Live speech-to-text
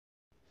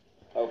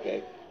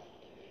Okay.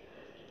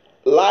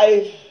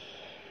 Life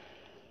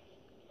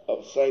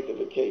of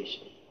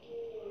sanctification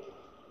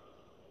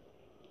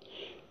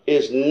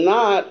is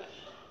not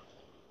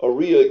a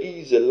real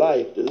easy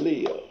life to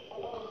live.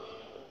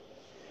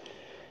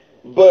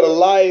 But a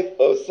life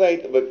of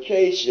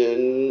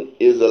sanctification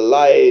is a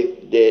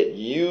life that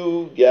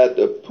you got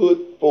to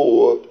put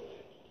forth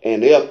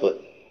an effort.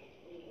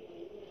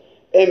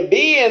 And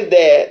being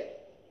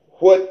that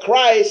what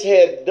Christ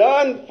had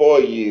done for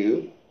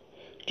you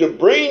to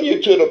bring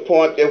you to the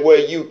point that where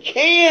you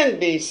can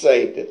be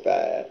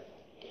sanctified,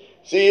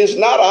 see, it's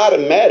not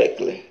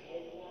automatically.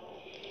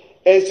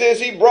 And since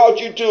he brought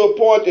you to a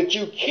point that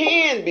you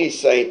can be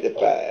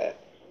sanctified,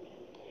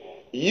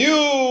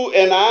 you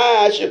and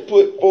I should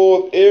put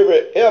forth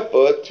every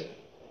effort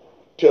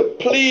to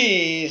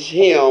please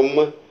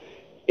him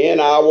in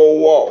our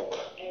walk.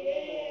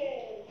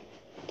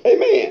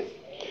 Amen.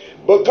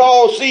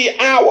 Because, see,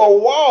 our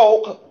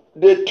walk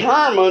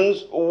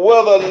determines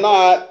whether or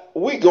not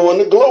we go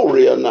into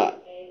glory or not.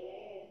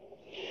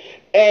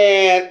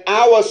 And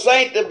our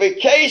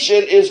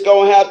sanctification is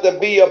going to have to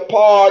be a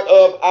part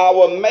of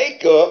our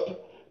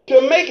makeup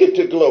to make it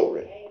to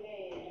glory.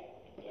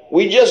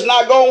 We just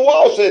not going to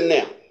waltz in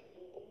there.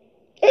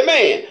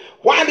 Amen.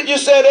 Why did you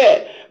say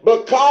that?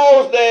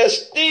 Because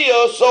there's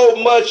still so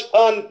much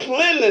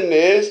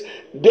uncleanliness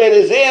that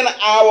is in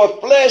our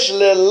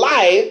fleshly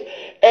life,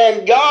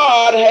 and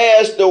God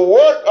has to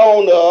work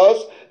on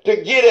us to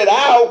get it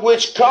out,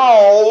 which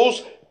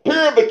calls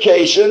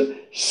purification,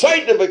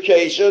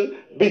 sanctification,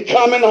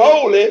 becoming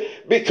holy,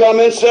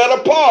 becoming set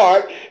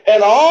apart.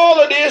 And all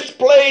of this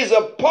plays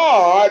a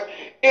part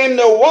in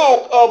the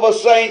walk of a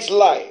saint's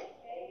life.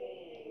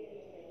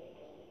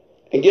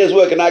 And guess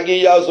what? Can I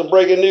give y'all some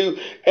breaking news?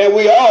 And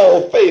we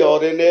all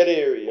failed in that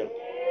area.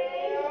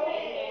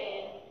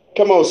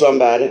 Come on,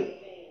 somebody.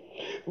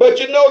 But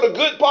you know the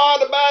good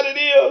part about it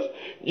is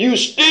you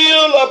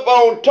still up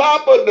on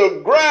top of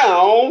the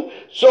ground,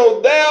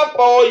 so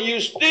therefore you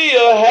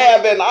still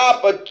have an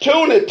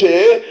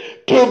opportunity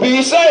to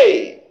be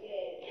saved.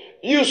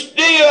 You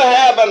still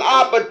have an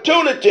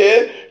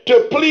opportunity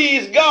to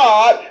please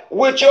God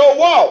with your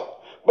walk.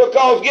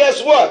 Because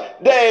guess what?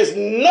 There's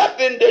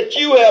nothing that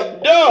you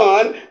have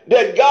done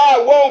that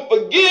God won't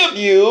forgive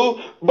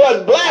you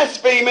but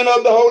blaspheming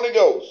of the Holy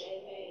Ghost.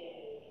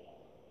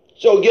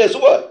 So guess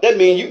what? That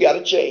means you got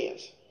a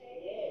chance.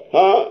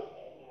 Huh?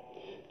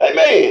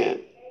 Amen.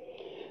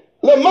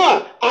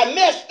 Lamont, I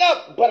messed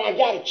up, but I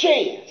got a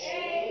chance.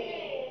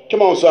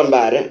 Come on,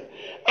 somebody.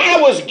 I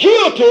was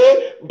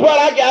guilty, but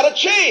I got a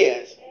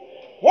chance.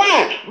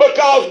 Why?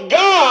 Because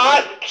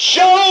God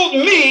showed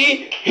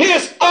me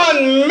his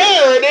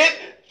unmerited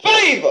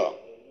favor.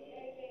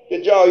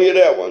 Did y'all hear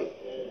that one?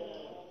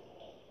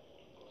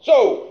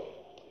 So,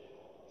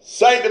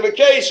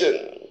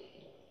 sanctification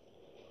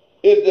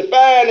is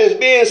defined as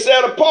being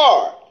set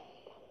apart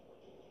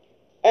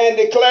and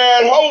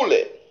declared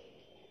holy,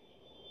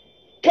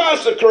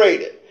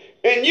 consecrated.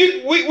 And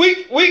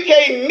we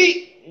can't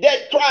meet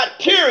that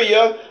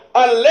criteria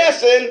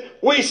unless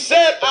we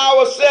set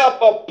ourselves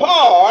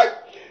apart,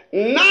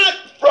 not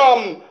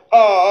from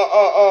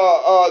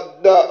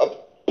the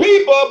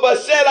people, but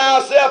set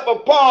ourselves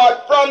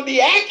apart from the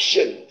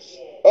actions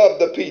of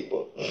the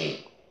people.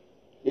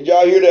 Did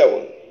y'all hear that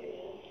one?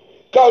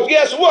 Because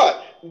guess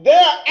what?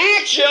 Their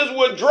actions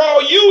would draw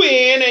you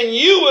in and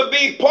you would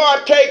be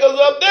partakers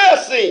of their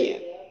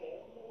sin.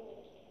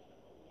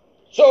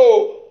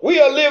 So we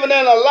are living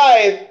in a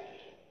life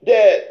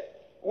that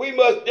we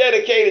must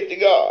dedicate it to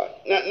God.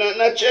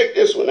 Now check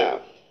this one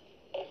out.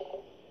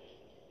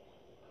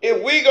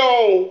 If we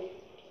go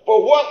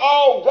for what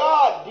all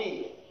God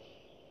did,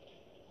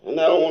 and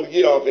I don't want to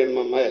get off in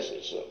my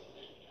message, so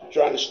I'm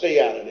trying to stay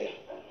out of there.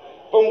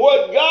 From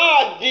what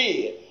God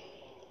did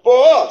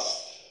for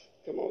us,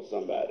 come on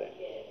somebody,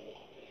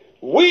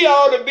 we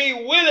ought to be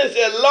willing to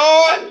say,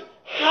 Lord,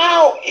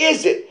 how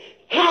is it?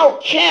 How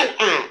can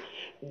I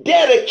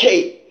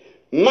dedicate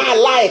my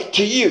life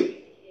to you?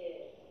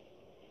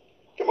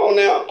 Come on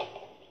now.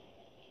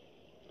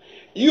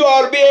 You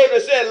ought to be able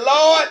to say,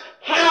 Lord,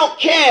 how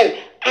can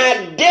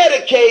I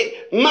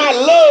dedicate my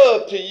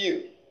love to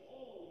you?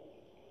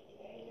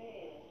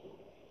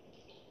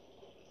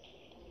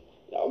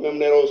 Y'all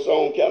remember that old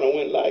song kind of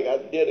went like, I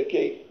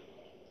dedicate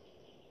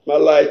my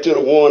life to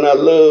the one I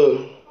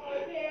love.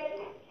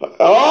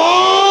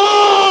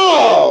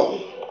 Oh!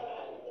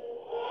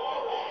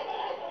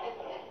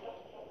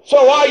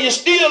 So are you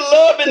still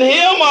loving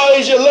him or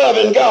is you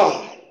loving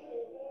God?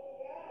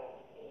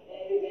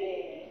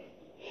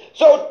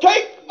 So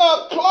take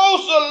a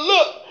closer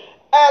look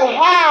at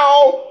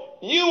how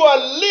you are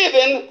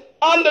living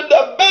under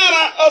the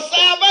banner of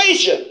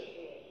salvation.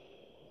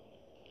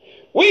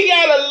 We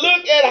got to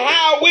look at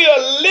how we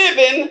are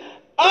living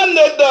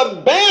under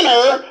the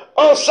banner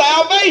of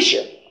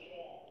salvation.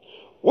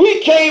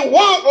 We can't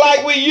walk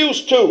like we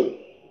used to.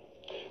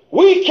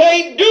 We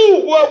can't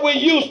do what we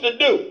used to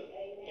do.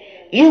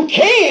 You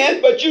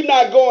can, but you're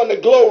not going to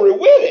glory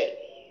with it.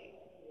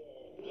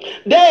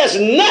 There's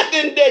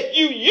nothing that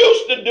you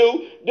used to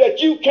do that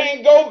you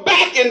can't go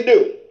back and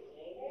do.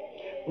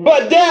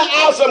 But there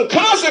are some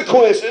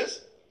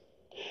consequences,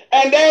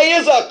 and there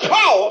is a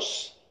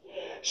cost,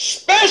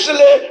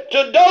 especially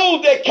to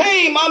those that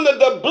came under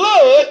the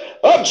blood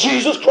of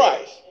Jesus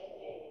Christ.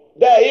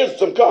 There is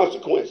some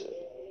consequences.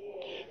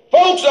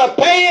 Folks are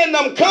paying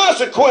them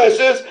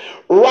consequences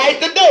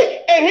right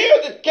today. And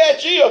here's the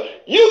catch here.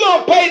 You're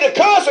going to pay the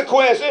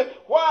consequences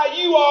while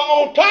you are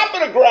on top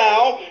of the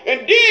ground,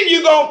 and then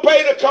you're going to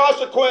pay the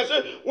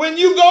consequences when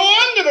you go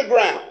under the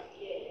ground.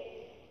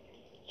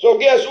 So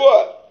guess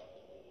what?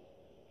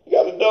 You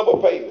got a double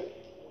payment.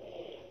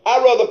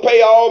 I'd rather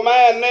pay all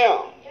mine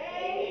now.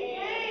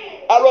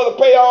 I'd rather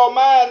pay all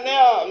mine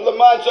now,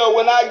 Lamont, so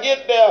when I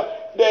get there,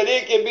 that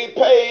it can be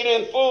paid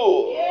in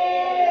full.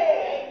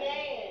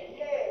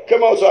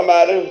 Come on,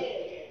 somebody.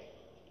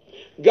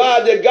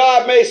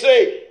 God may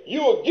say,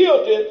 you are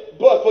guilty,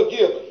 but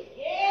forgiven.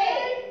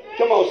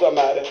 Come on,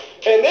 somebody.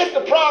 And that's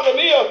the problem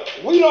here.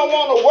 We don't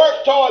want to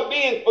work toward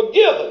being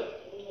forgiven.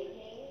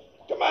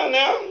 Come on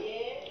now.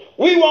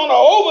 We want to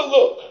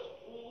overlook.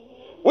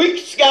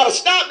 We got to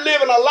stop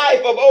living a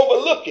life of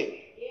overlooking.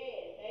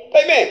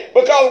 Amen.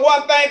 Because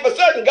one thing for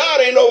certain, God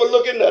ain't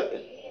overlooking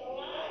nothing.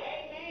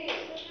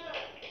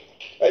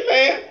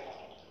 Amen.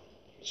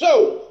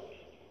 So,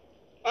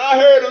 I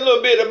heard a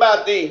little bit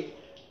about the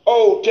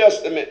Old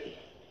Testament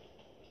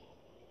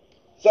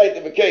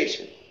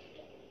sanctification.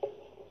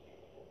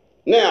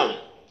 Now,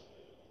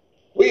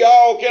 we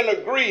all can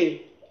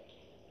agree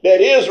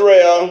that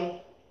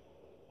Israel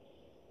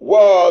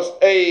was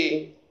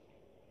a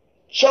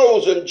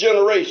chosen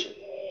generation.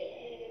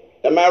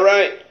 Am I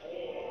right?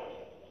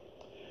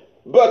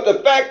 But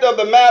the fact of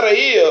the matter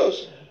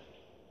is,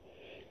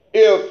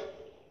 if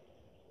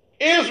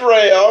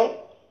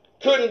Israel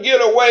couldn't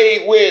get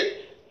away with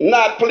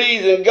not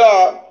pleasing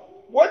God,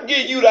 what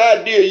gives you the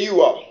idea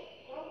you are?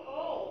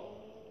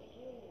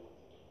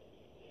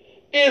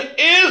 If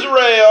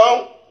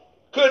Israel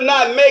could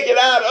not make it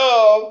out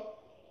of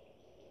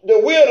the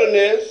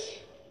wilderness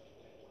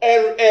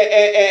and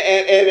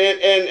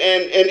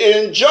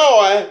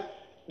enjoy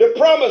the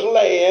promised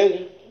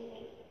land,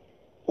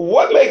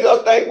 what makes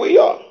us think we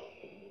are?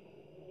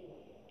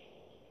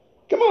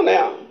 Come on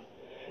now.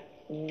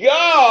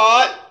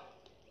 God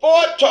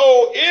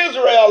foretold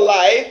Israel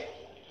life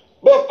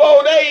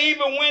before they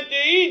even went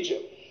to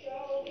Egypt.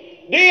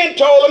 Then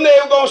told them they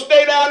were going to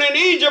stay down in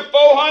Egypt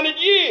 400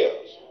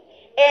 years.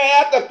 And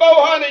after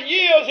 400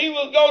 years, he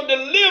was going to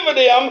deliver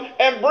them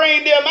and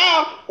bring them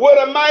out with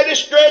a mighty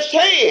stretched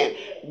hand.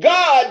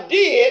 God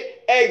did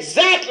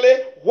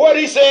exactly what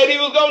he said he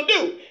was going to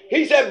do.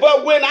 He said,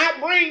 but when I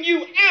bring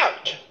you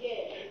out,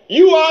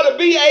 you ought to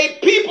be a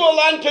people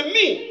unto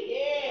me.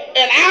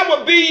 And I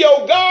will be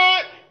your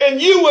God,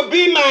 and you will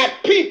be my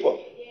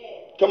people.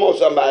 Come on,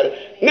 somebody.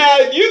 Now,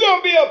 if you're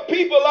going to be a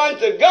people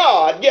unto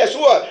God, guess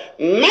what?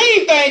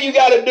 Main thing you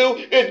got to do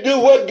is do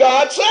what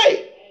God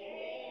say.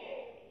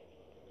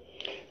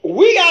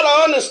 We got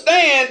to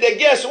understand that,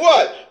 guess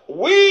what?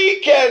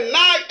 We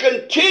cannot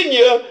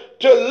continue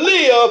to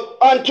live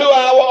unto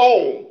our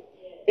own.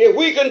 If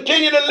we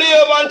continue to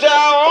live unto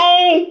our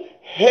own,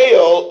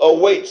 hell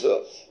awaits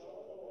us.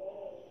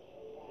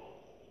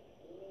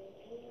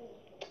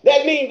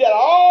 That means that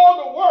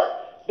all the work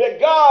that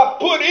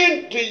God put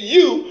into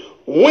you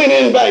went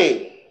in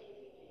vain.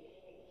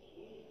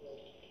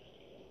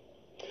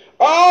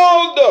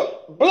 All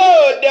the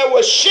blood that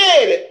was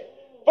shed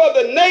for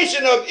the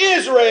nation of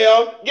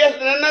Israel,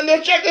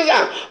 check this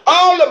out.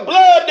 All the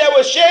blood that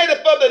was shed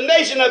for the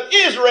nation of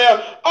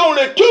Israel,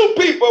 only 2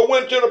 people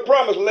went to the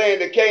promised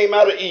land that came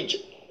out of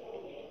Egypt.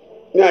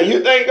 Now,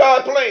 you think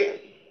God playing?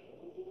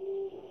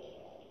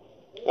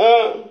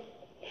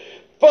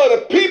 For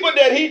the people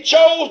that he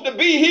chose to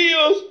be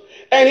his,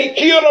 and he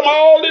killed them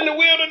all in the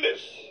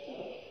wilderness.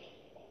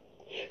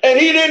 And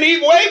he didn't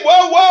even,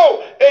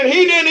 and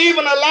he didn't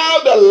even allow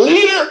the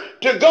leader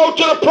to go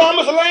to the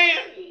promised land.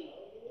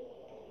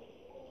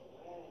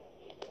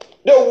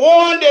 The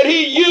one that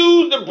he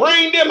used to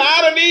bring them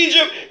out of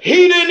Egypt,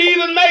 he didn't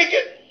even make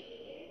it.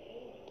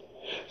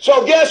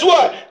 So guess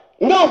what?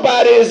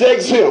 Nobody is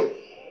exempt.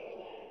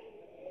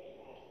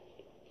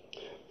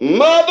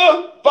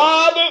 Mother,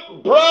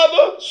 father,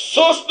 brother,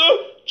 sister,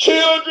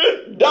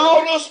 children,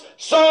 daughters,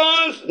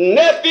 sons,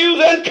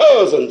 nephews, and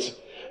cousins.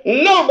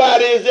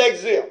 Nobody is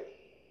exempt.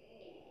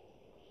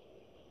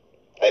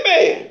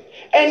 Amen.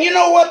 And you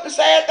know what the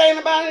sad thing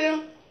about it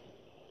is?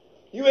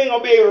 You ain't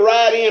going to be able to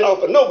ride in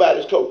off of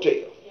nobody's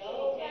coattail.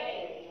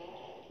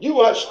 You're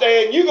going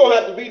to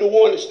have to be the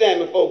one to stand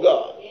before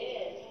God.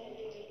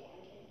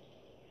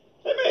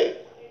 Amen.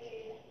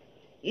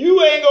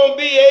 You ain't going to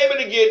be able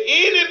to get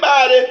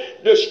anybody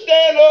to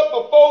stand up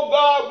before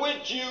God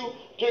with you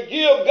to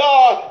give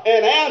God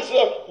an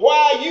answer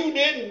why you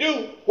didn't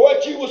do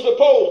what you were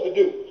supposed to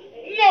do.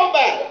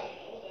 Nobody.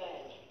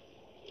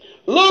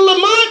 Little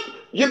Lamont,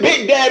 your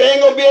big daddy ain't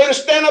going to be able to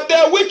stand up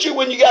there with you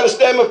when you got to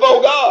stand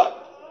before God.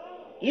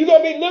 You're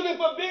going to be looking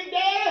for Big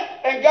Daddy,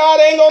 and God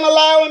ain't going to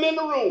allow him in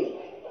the room.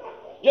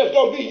 Just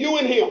going to be you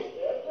and him.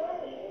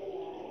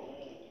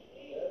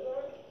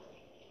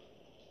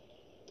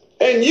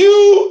 And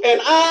you and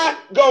I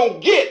gonna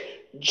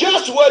get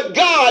just what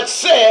God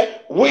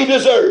said we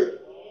deserve.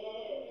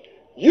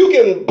 You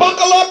can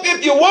buckle up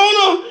if you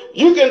wanna.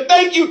 You can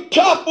think you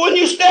tough when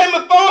you stand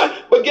before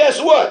it. But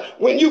guess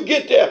what? When you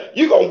get there,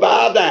 you're gonna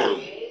bow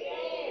down.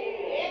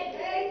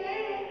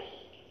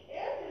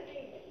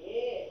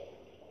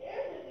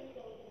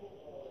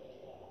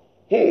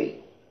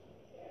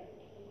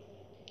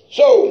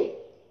 So,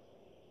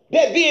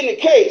 that being the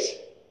case,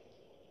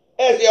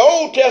 as the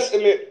Old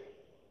Testament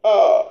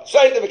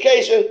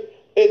sanctification,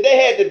 they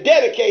had to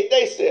dedicate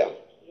themselves.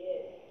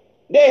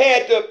 They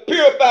had to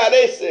purify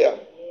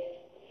themselves.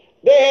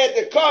 They had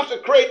to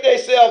consecrate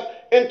themselves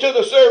into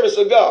the service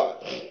of God.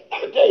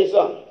 Let me tell you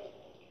something.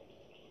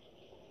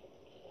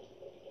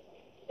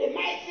 It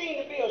might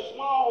seem to be a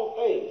small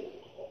thing,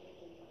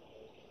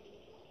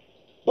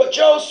 but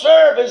your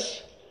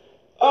service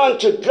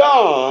unto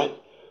God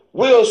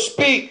will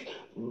speak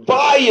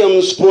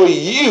volumes for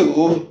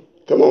you.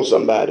 Come on,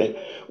 somebody.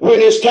 When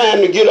it's time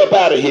to get up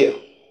out of here.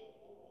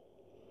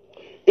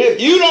 If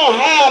you don't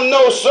have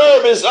no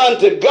service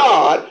unto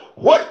God,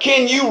 what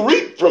can you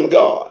reap from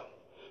God?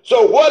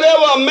 So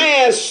whatever a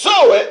man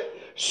soweth,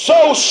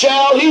 so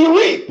shall he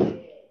reap.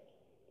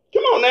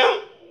 Come on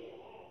now.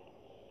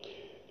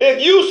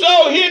 If you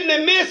sow hitting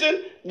and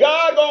missing,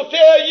 God gonna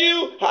tell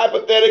you,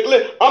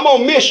 hypothetically, I'm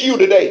gonna miss you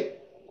today.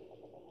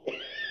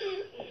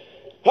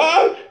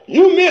 Huh?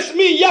 You missed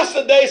me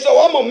yesterday,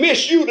 so I'm gonna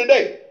miss you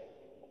today.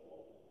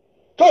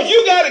 Because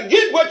you gotta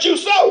get what you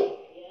sow.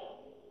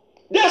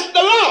 That's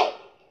the law.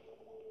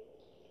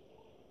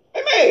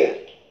 Amen.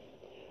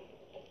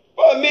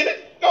 For a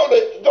minute, go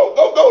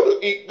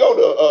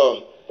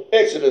to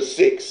Exodus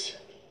 6.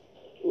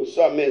 It was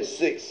something in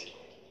 6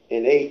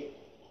 and 8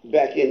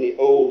 back in the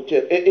Old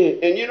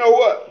Testament. And you know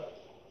what?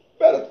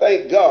 Better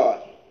thank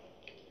God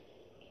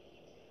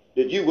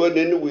that you wasn't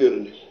in the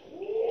wilderness.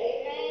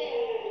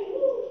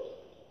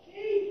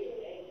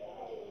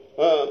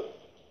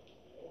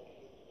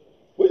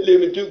 We're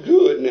living too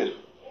good now.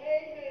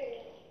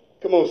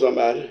 Come on,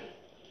 somebody.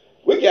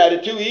 We got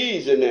it too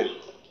easy now.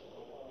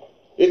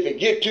 If it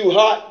get too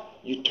hot,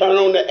 you turn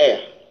on the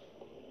air.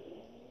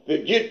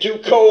 If it get too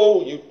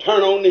cold, you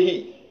turn on the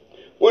heat.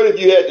 What if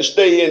you had to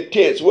stay in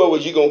tents? Where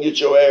was you going to get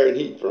your air and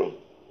heat from?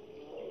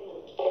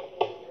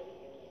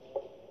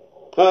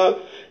 Huh?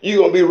 You're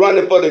going to be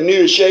running for the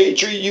nearest shade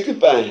tree you can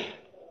find.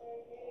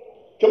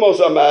 Come on,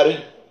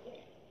 somebody.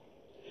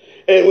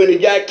 And when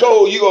it got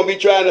cold, you're going to be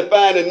trying to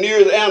find the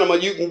nearest animal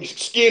you can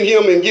skin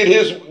him and get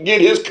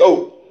his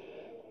coat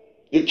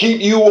to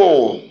keep you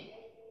warm.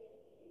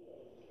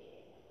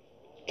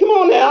 Come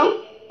on now.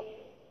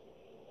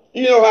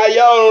 You know how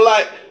y'all don't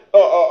like,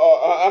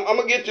 I'm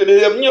going to get to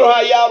this. You know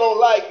how y'all don't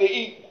like to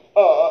eat,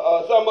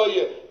 some of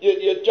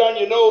you turn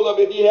your nose up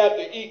if you have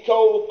to eat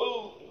cold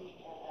food.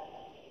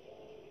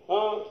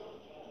 Huh?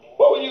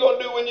 What were you going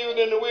to do when you was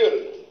in the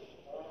wilderness?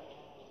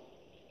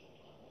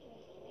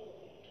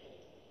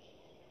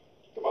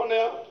 Come on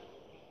now.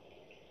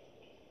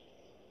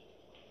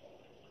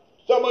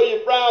 Some of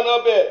you frown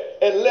up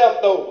at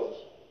leftovers.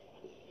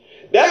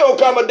 There's going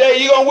to come a day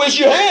you're going to wish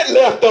you had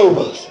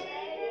leftovers.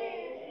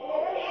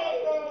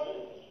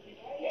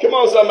 Come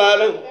on,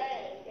 somebody.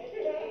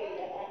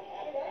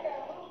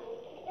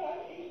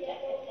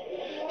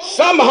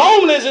 Some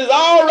homeless is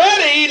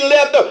already eating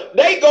leftovers.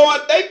 They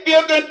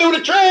filtering through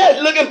the trash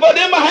looking for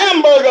them a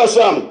hamburger or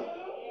something.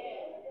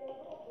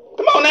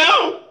 Come on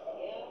now.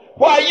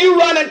 While you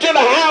running to the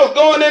house,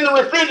 going in the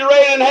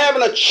refrigerator and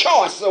having a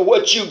choice of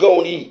what you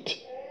gonna eat.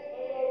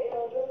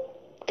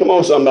 Come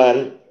on,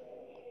 somebody.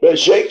 Better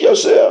shake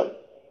yourself.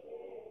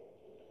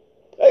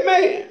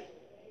 Amen.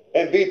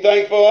 And be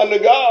thankful unto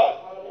God.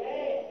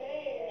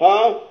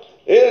 Huh?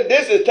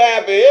 This is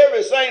time for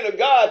every saint of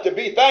God to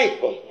be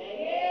thankful.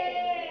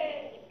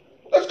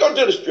 Let's go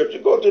to the scripture.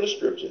 Go to the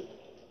scripture.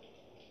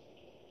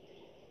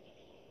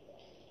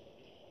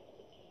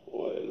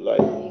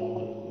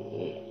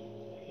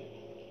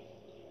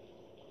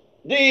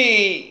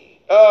 The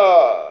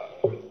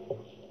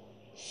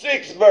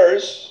 6th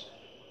verse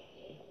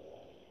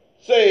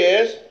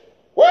says,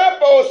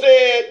 Wherefore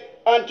said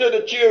unto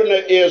the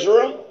children of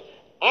Israel,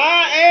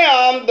 I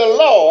am the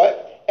Lord,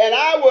 and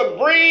I will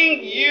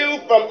bring you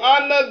from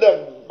under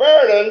the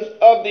burdens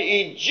of the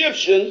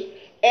Egyptians,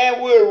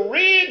 and will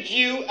rid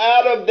you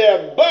out of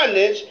their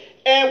bondage,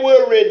 and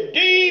will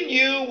redeem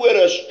you with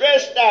a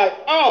stretched out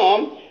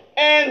arm,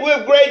 and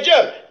with great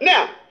judgment.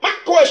 Now, my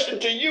question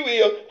to you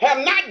is, have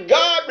not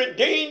God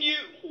redeemed you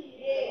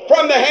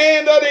from the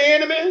hand of the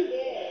enemy?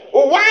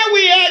 Well, why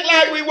we act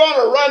like we want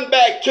to run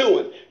back to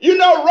him? You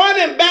know,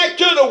 running back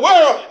to the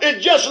world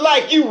is just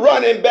like you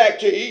running back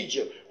to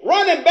Egypt.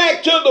 Running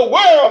back to the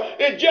world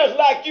is just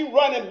like you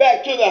running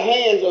back to the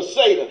hands of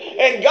Satan.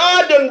 And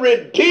God done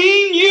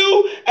redeemed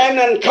you and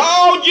done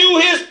called you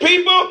his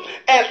people,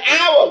 and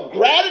our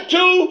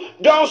gratitude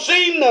don't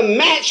seem to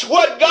match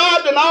what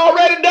God done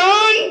already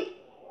done.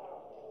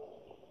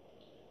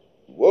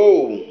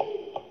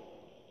 Whoa.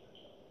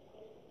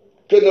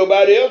 Could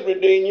nobody else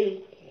redeem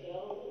you?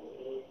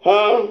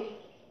 Huh?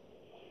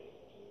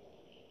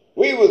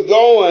 We was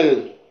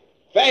going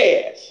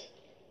fast,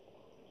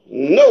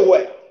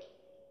 nowhere.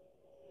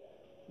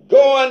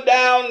 Going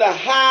down the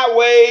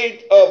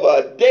highway of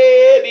a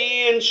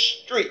dead-end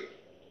street.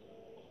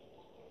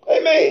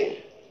 Amen.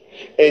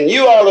 And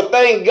you ought to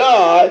thank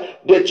God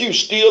that you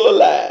still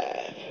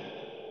alive.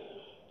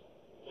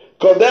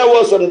 Because there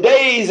were some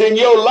days in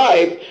your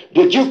life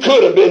that you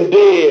could have been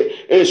dead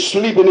and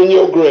sleeping in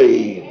your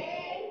grave.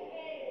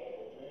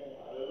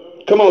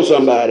 Come on,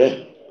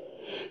 somebody.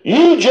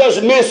 You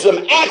just missed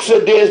some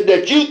accidents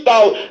that you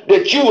thought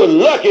that you were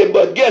lucky,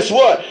 but guess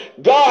what?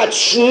 God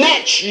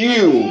snatched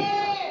you.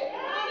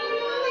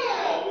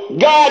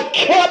 God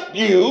kept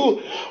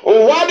you.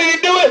 Why did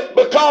he do it?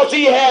 Because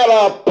he had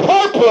a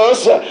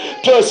purpose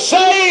to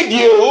save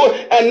you,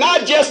 and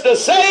not just to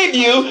save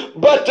you,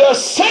 but to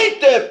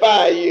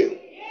sanctify you.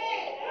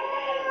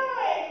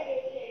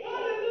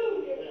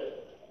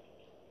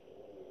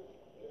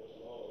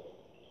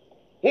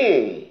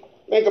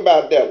 Think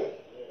about that one.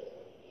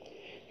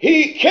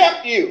 He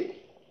kept you.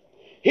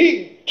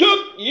 He took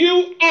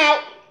you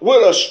out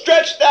with a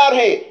stretched out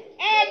hand.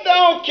 I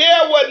don't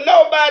care what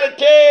nobody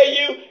tell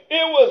you.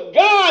 It was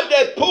God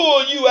that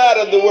pulled you out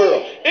of the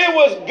world. It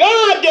was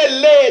God that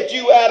led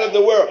you out of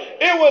the world.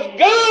 It was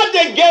God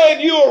that gave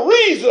you a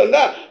reason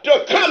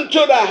to come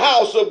to the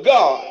house of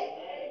God,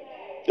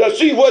 to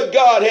see what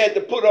God had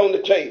to put on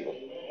the table.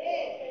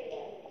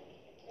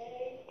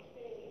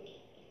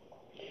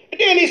 And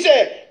then he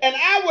said, and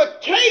I will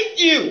take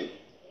you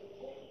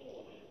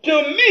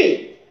to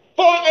me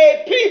for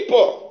a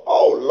people.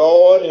 Oh,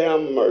 Lord, have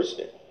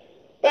mercy.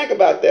 Think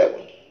about that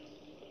one.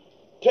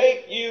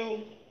 Take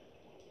you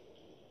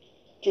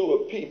to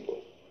a people.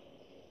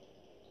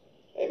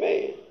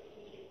 Amen.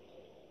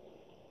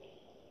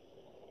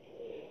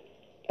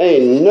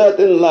 Ain't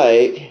nothing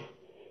like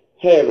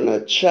having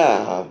a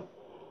child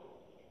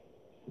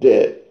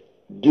that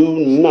do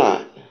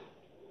not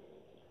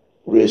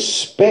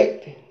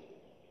respect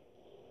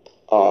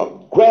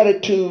or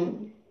gratitude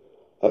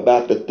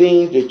about the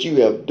things that you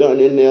have done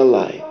in their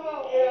life.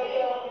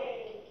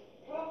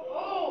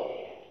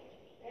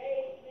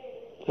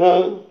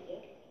 Huh?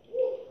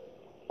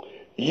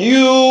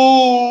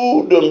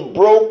 You done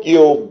broke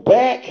your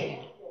back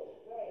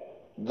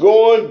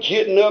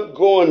getting up,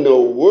 going to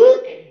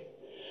work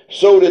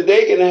so that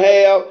they can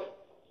have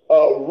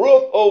a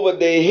roof over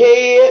their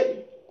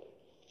head,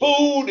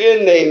 food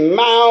in their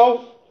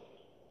mouth,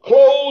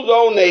 clothes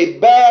on their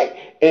back,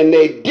 and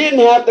they didn't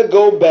have to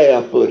go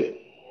barefooted.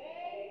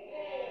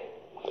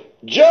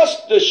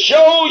 Just to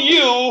show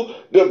you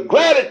the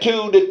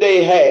gratitude that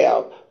they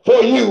have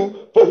for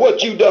you for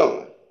what you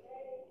done.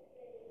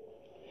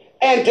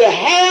 And to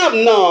have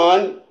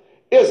none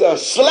is a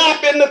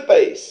slap in the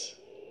face.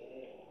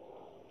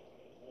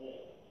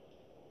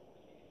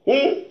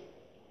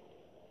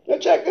 Now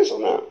check this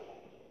one out.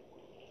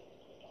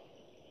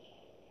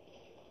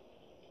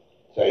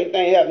 Same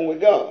thing happened with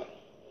God.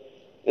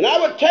 And I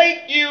will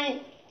take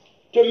you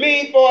to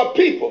me for a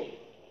people,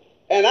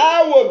 and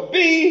I will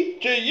be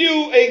to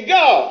you a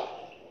God.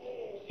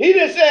 He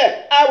didn't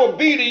say, I will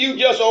be to you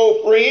just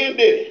old friend,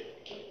 did he?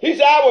 He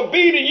said, I will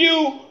be to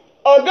you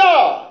a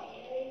God.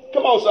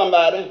 Come on,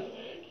 somebody.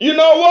 You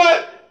know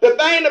what? The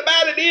thing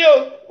about it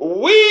is,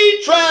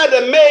 we try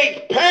to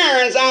make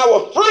parents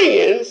our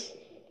friends.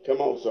 Come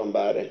on,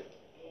 somebody.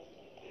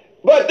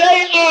 But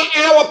they are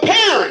our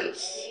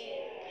parents.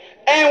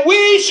 And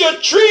we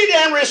should treat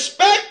and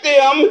respect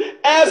them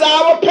as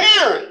our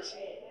parents.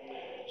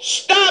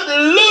 Stop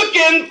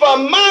looking for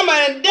mama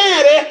and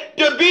daddy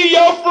to be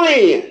your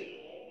friend.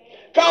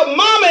 Because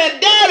mama and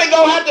daddy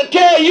going to have to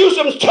tell you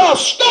some tough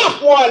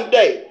stuff one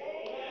day.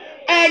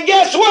 And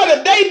guess what?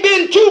 If they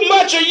been too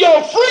much of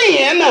your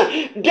friend,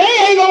 they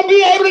ain't going to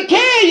be able to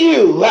tell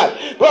you.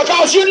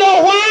 Because you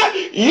know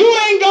why? You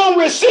ain't going to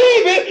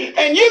receive it,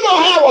 and you're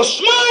going to have a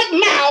smart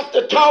mouth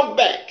to talk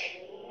back.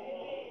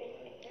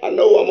 I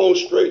know I'm on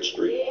straight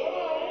street.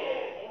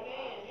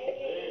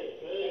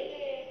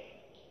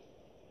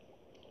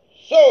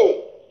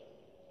 So,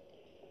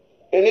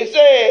 and it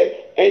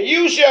said, and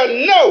you shall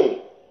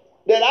know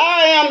that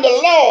I am the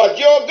Lord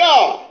your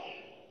God,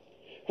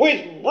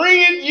 which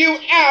bringeth you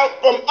out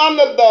from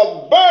under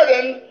the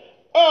burden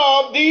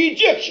of the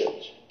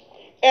Egyptians.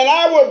 And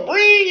I will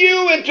bring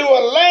you into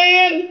a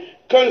land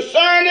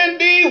concerning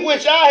thee,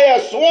 which I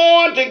have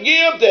sworn to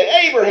give to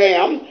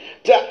Abraham,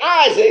 to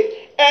Isaac,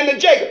 and to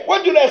Jacob.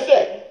 What do that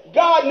say?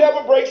 God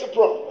never breaks a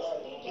promise.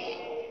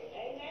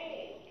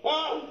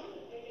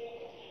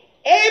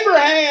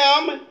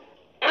 Abraham,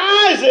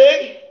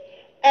 Isaac,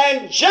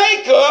 and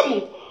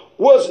Jacob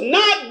was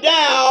not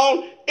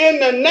down in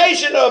the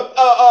nation of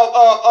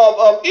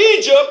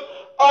Egypt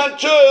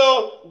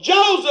until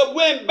Joseph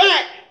went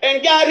back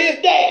and got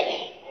his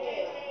daddy.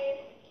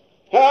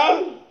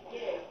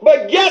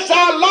 But guess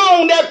how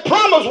long that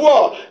promise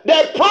was?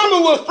 That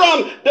promise was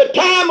from the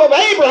time of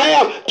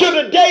Abraham to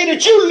the day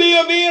that you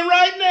live in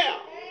right now.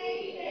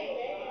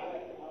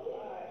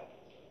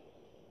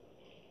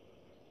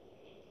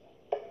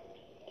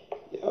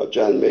 Y'all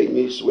trying to make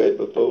me sweat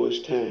before it's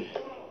time.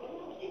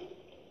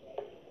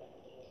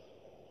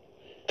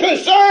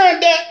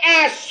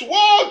 I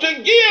swore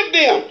to give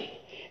them,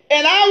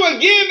 and I will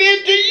give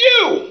it to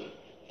you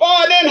for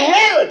an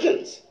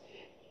inheritance.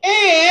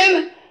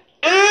 And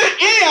I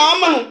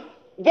am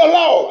the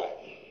Lord.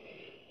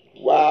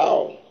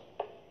 Wow.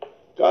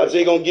 God said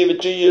He's going to give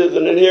it to you as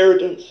an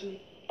inheritance.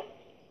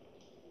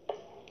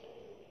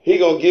 He's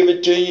going to give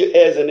it to you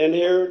as an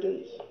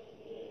inheritance.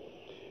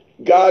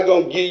 God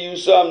going to give you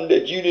something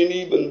that you didn't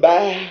even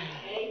buy.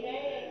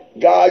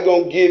 God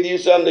going to give you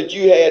something that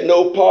you had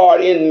no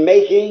part in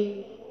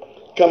making.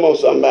 Come on,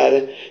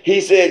 somebody.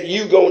 He said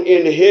you going to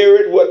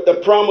inherit what the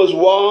promise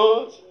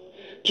was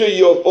to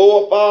your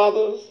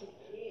forefathers.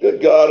 Good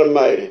God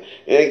Almighty.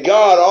 And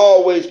God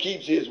always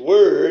keeps His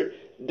word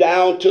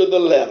down to the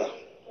letter.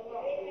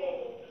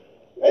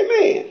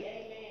 Amen.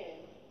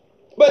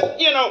 But,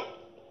 you know,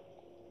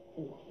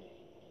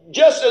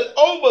 just an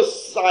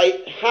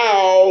oversight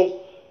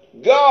how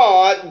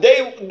God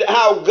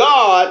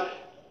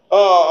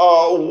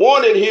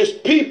wanted His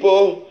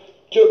people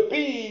to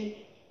be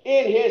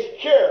in His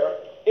care.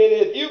 And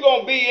if you're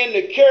going to be in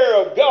the care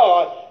of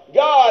God,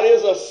 God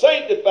is a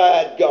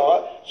sanctified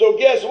God. So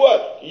guess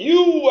what?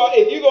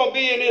 If you're going to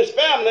be in His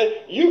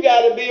family, you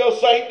got to be a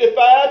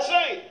sanctified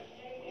saint.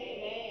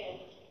 Amen.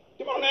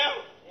 Come on now.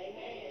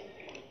 Amen.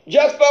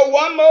 Just for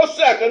one more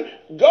second,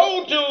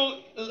 go to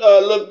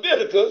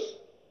Leviticus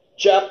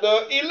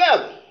chapter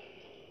 11.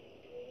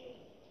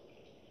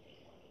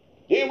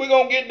 Then we're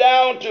going to get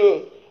down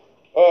to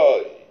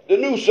the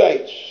new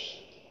saints.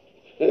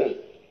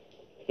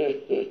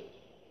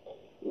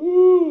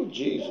 Ooh,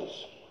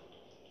 Jesus.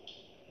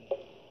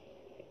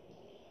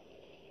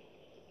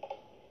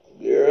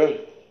 Girl,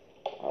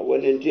 I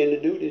wasn't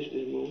intending to do this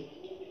morning.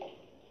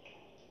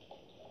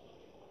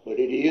 But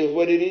it is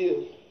what it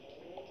is.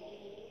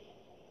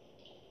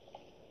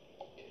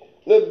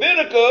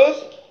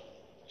 Leviticus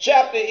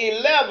chapter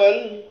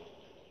 11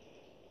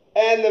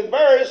 and the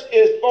verse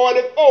is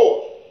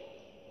 44.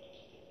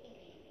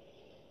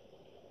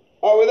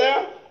 Are we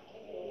there?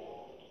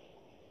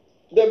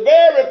 The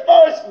very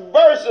first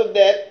verse of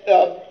that,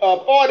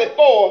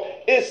 44,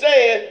 it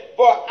says,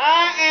 "For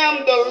I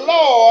am the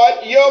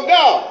Lord your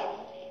God.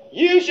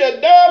 You shall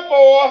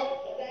therefore..."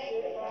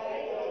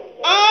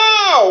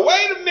 Oh,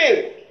 wait a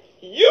minute.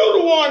 You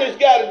the one that's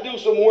got to do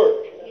some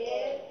work.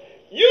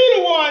 You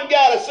the one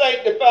got to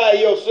sanctify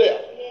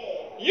yourself.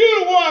 You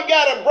the one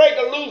got to break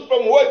a loose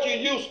from what you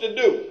used to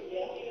do.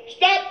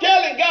 Stop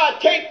telling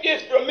God, take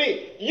this from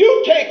me.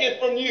 You take it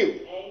from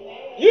you.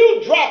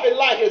 You drop it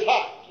like it's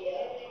hot.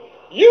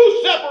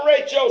 You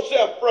separate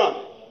yourself from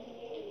it.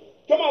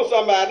 Come on,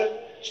 somebody.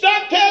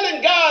 Stop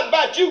telling God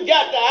about you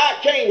got the I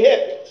can't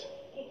help it.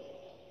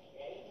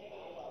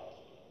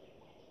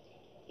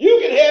 You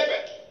can help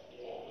it.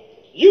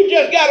 You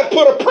just got to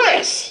put a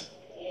press.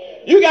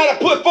 You got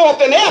to put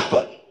forth an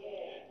effort.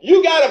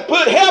 You got to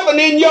put heaven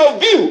in your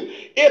view.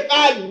 If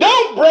I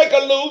don't break a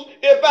loose,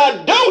 if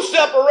I don't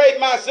separate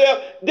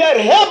myself, that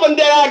heaven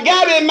that I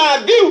got in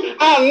my view,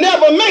 I'll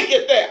never make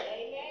it there.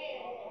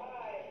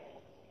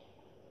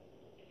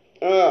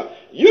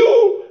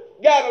 You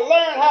got to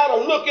learn how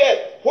to look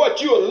at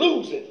what you're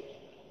losing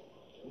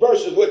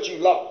versus what you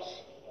lost.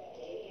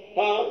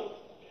 Huh?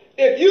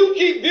 If you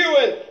keep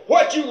viewing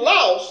what you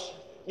lost,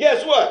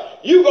 guess what?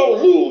 You're going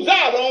to lose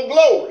out on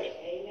glory.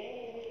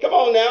 Come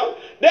on now.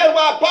 That's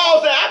why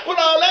Paul said, I put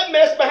all that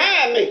mess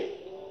behind me.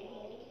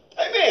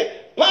 Amen.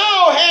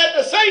 Paul had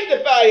to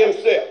sanctify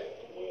himself.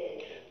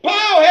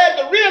 Paul had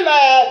to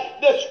realize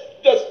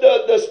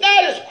the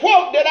status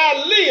quo that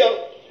I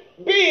live,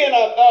 being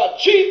a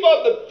chief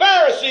of the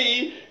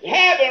Pharisees,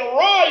 having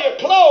royal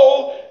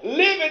clothes,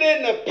 living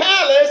in the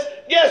palace,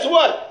 guess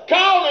what?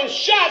 Calling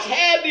shots,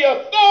 had the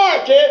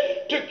authority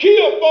to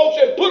kill folks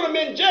and put them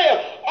in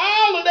jail.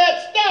 All of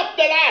that stuff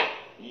that I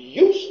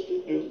used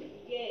to do,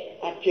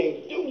 I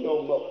can't do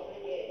no more.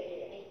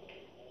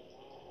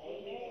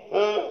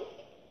 Huh?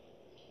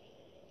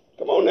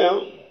 Come on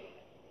now.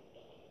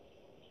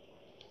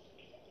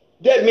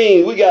 That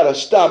means we got to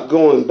stop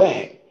going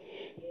back,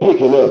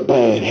 picking up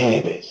bad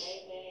habits.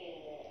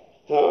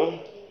 Huh?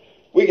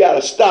 We got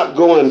to stop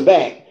going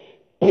back,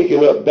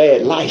 picking up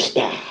bad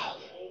lifestyles.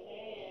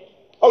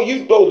 Oh, we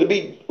supposed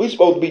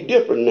to be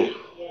different now.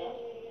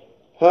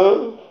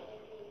 Huh?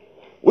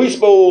 We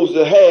supposed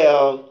to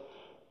have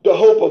the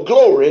hope of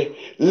glory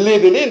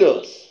living in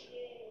us.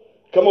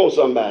 Come on,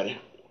 somebody.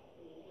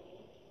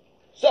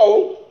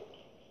 So,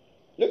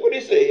 look what he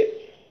said.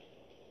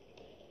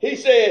 He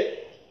said,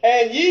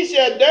 and ye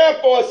shall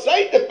therefore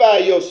sanctify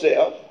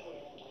yourself,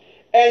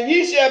 and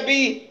ye shall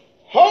be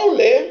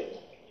holy,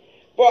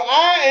 for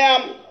I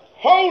am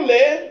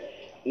holy,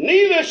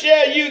 neither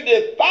shall you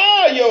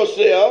defile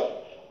yourself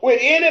with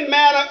any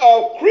manner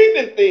of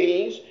creeping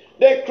things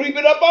that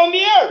creepeth up on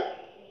the earth.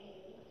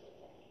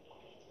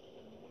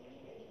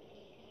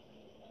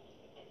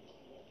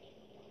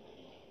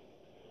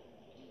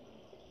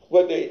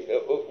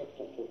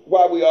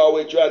 Why we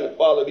always trying to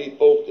follow these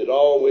folks that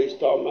always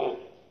talking about,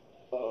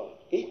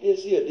 eat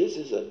this here, this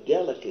is a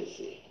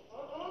delicacy.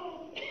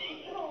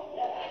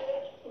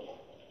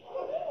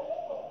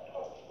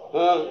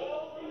 Huh?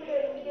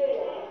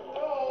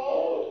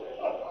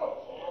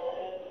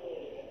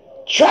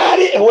 Try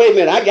it. Wait a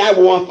minute, I got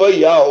one for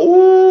y'all.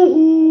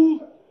 Ooh.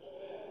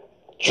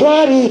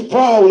 Try these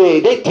frog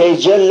legs. They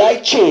taste just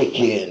like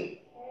chicken.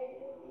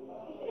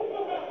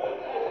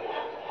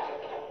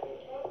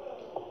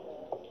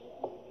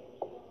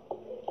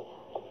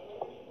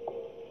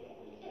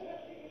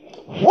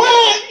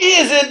 What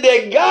is it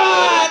that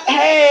God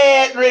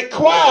had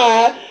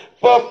required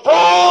for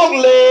frog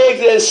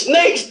legs and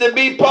snakes to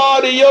be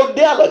part of your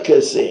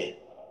delicacy?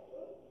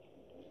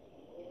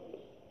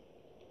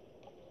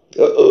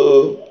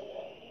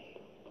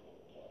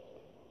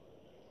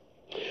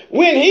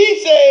 When he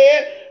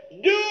said,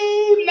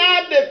 do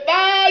not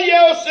defile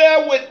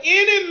yourself with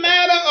any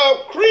manner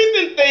of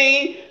creeping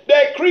thing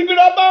that creepeth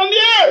up on the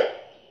earth.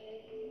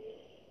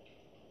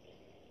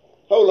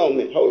 Hold on a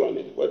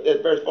minute. What,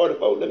 that's verse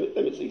 44. Let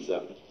me see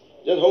something.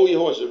 Just hold your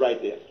horses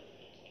right there.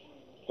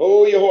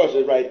 Hold your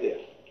horses right there.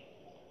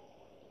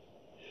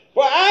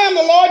 For I am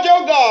the Lord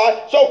your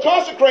God, so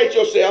consecrate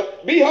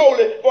yourself, be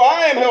holy, for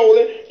I am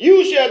holy.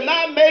 You shall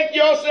not make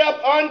yourself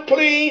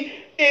unclean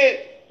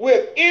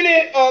with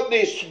any of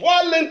the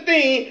swaddling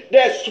thing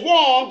that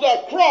swarms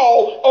or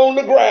crawl on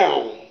the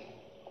ground.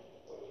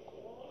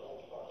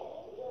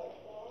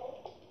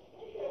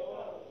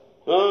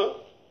 Huh?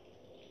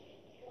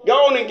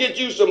 Go on and get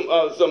you some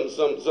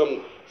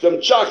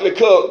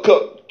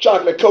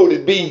chocolate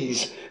coated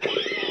bees.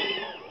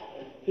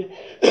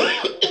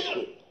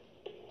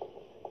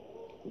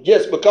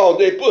 Just because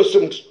they put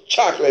some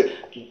chocolate.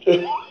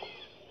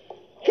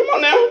 Come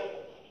on now.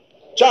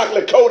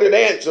 Chocolate coated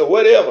ants or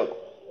whatever.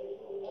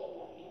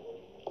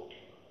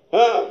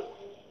 Huh?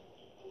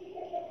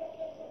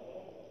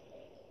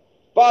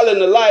 Following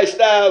the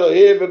lifestyle of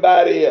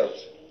everybody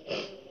else.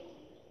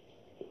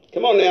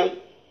 Come on now.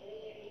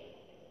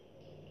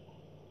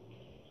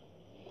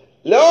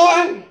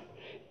 Lord,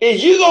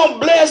 is you going to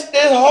bless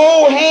this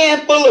whole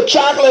handful of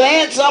chocolate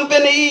ants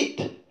something to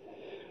eat?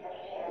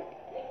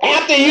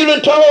 After you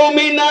done told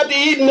me not to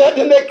eat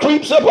nothing that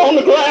creeps up on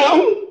the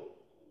ground?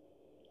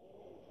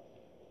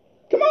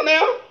 Come on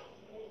now.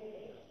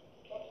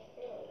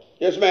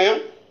 Yes,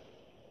 ma'am.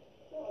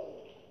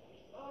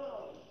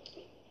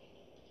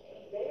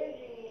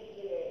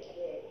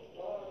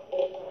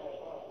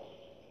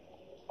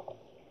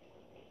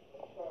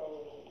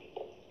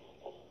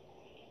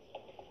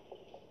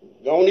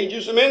 Go and eat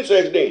you some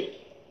insects then.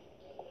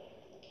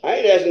 I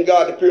ain't asking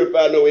God to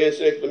purify no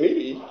insects for me to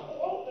eat.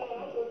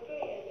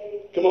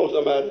 Come on,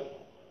 somebody.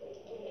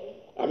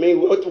 I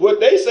mean, what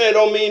they say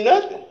don't mean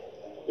nothing.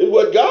 It's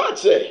what God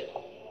said.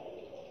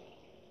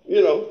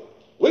 You know,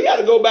 we got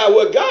to go by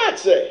what God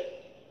said.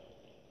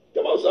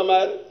 Come on,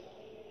 somebody.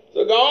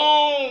 So go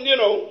on, you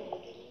know.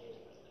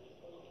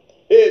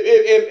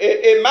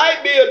 It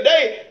might be a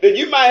day that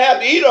you might have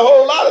to eat a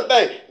whole lot of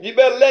things. You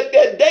better let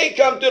that day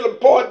come to the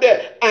point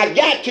that I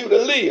got to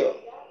live.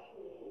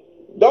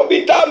 Don't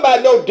be talking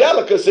about no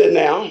delicacy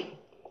now.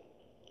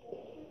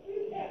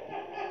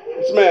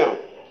 Yes, ma'am.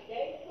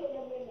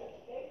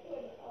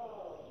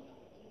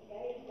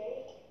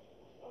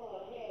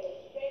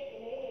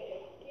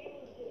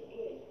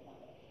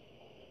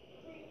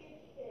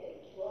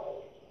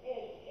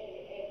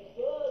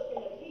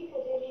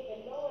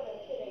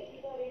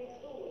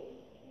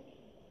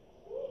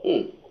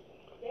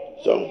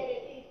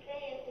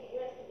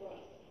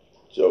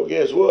 So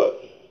guess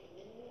what?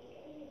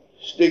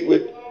 Stick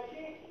with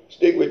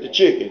the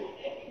chicken.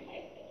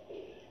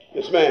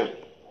 Yes, ma'am.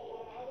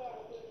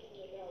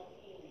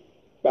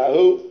 By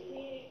who?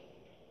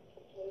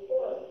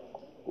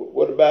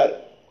 What about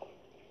it?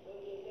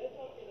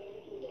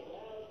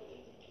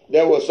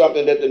 That was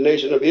something that the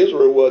nation of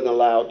Israel wasn't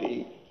allowed to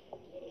eat.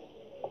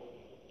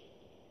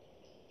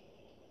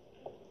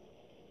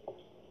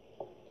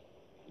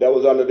 That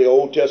was under the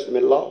Old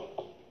Testament law.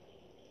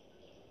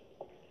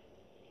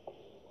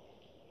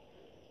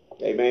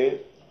 Amen.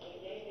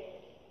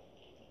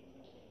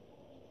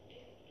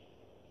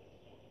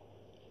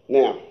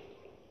 Now,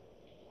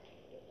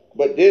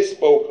 but this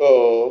spoke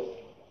of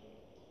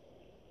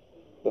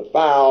the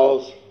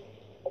fowls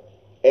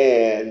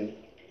and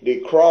the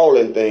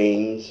crawling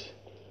things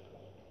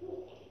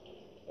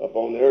up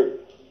on the earth.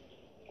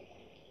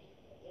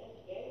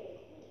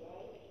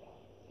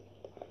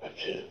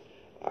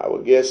 I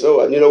would guess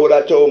so. You know what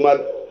I told my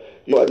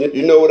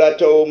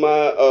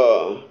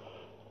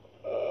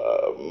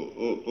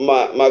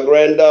my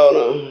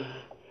granddaughter?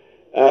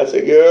 I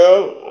said,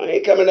 girl, I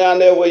ain't coming down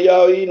there where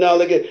y'all eating all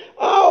that.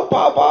 Oh,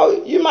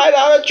 Papa, you might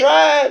ought to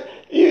try it.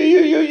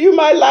 You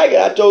might like it.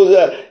 I told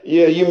her,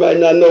 yeah, you might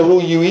not know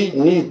who you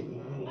eating either.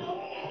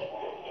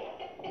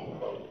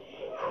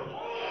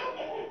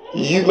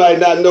 You might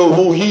not know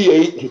who he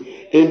ate,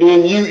 and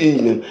then you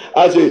eating him.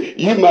 I said,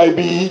 you might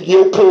be eating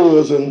your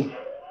cousin.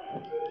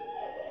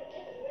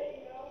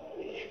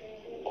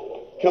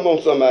 Come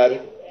on, somebody.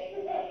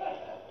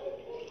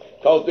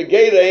 Because the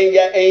gator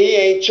he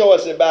ain't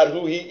choice about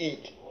who he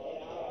eat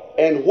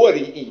and what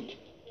he eat.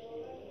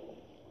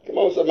 Come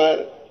on,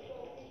 somebody.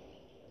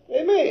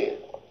 Amen.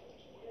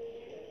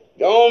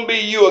 Go on, be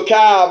you a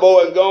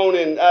cowboy and go on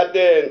and out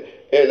there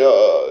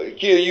and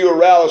kill you a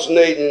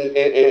rattlesnake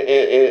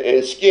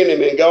and skin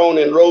him and go on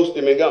and roast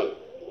him and go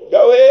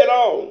ahead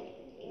on.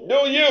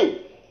 Do you.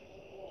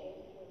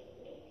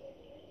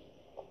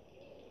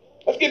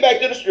 Let's get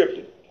back to the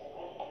scripture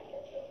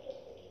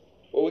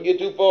before we get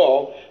too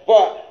far.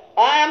 For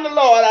I am the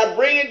Lord, I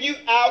bring you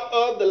out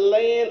of the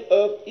land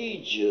of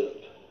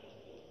Egypt,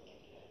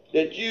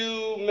 that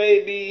you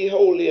may be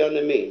holy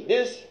unto me.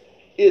 This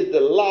is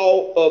the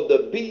law of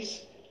the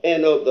beast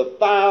and of the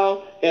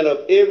fowl and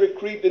of every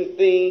creeping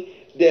thing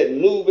that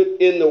moveth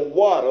in the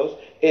waters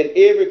and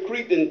every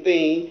creeping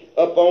thing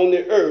upon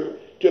the earth,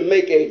 to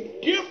make a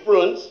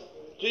difference.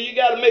 So you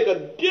got to make a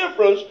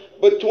difference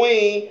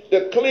between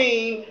the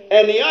clean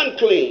and the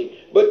unclean,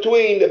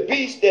 between the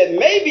beast that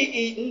may be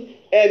eaten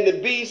and the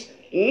beast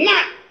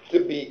not to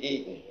be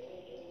eaten.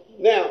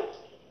 Now,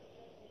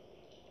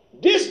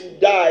 this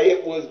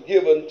diet was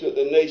given to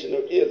the nation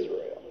of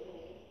Israel.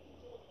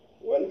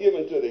 It wasn't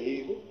given to the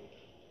heathen.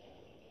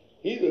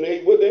 Heathen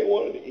ate what they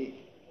wanted to eat.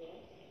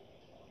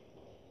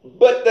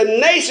 But the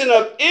nation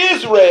of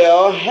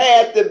Israel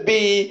had to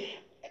be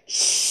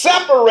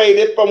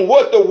separated from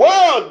what the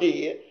world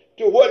did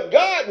to what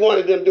God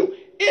wanted them to do.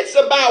 It's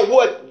about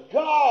what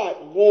God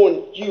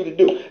wants you to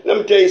do. Let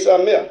me tell you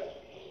something else.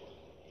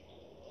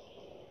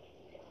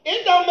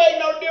 It don't make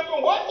no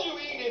difference what you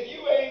eat if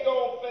you ain't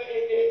gonna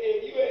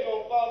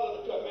follow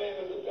the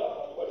commandments of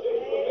God. What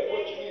difference will it make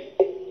what you eat?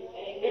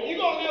 If you're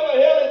gonna live a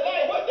healthy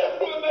life, what difference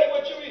will it make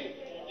what you eat?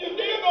 You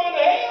still going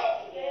to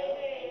hell.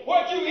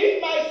 What you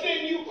eat might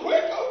send you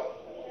quicker.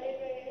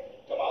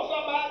 Come on,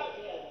 somebody.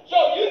 So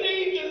you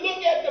need to look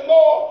at the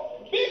more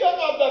bigger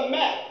of the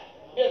map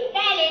is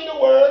following the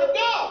word of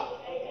God.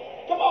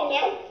 Come on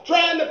now.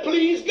 Trying to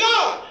please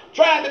God.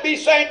 Trying to be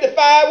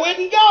sanctified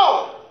with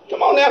God.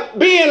 Come on now.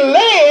 Being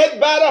led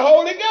by the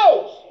Holy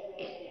Ghost.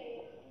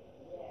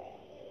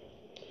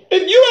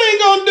 If you ain't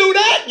going to do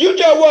that, you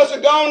just was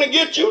going to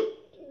get you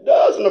a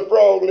dozen of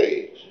frog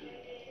legs.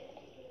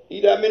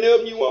 Eat how many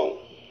of them you want.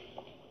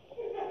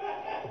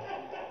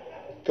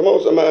 Come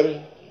on,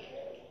 somebody.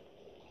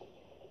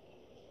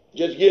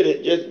 Just get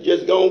it.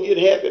 Just go and get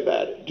happy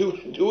about it. Do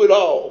it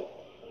all.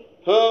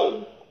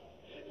 Huh?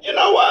 You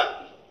know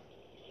what?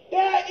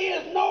 There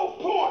is no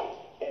point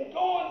in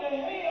going to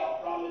hell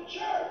from the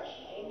church.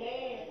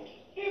 Amen.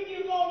 If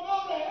you're going to go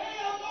to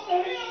hell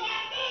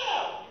right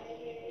now.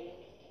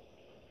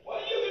 Well,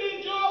 you can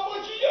enjoy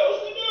what you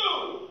used to do.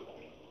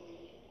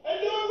 And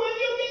do it when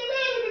you get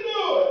ready to do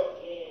it.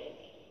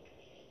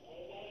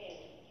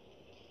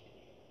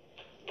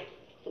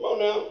 Come on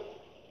now.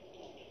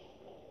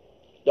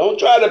 Don't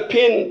try to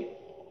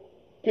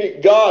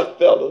pick God,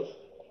 fellas,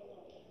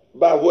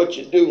 by what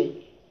you do.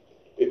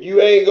 If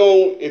you ain't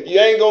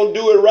gonna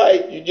do it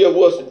right, you just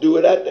want to do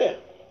it out there.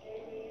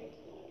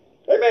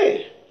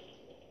 Amen.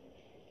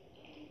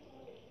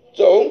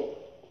 So,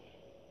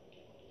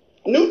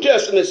 New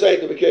Testament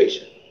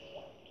sanctification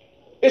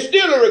is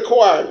still a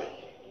requirement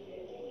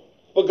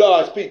for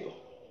God's people.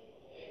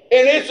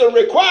 And it's a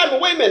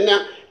requirement, wait a minute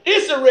now,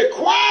 it's a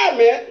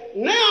requirement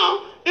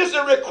now, it's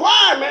a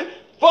requirement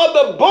for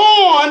the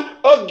born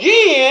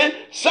again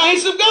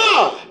saints of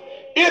God.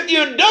 If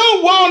you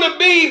don't want to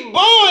be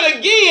born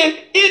again,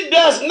 it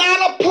does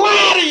not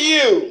apply to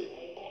you.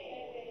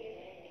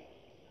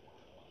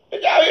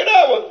 Did y'all hear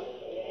that one?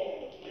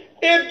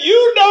 If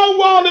you don't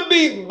want to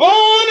be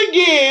born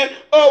again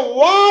of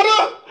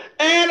water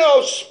and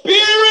of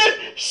spirit,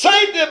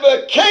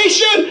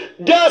 sanctification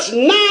does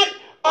not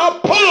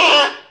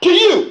apply to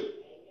you.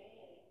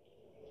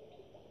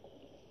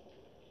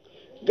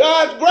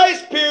 God's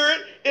grace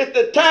period is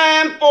the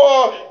time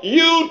for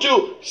you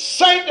to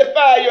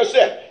sanctify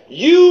yourself.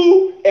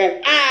 You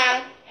and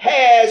I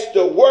has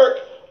to work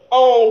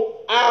on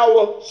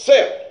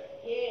ourselves.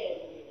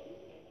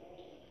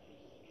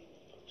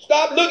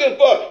 Stop looking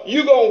for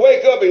you gonna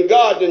wake up and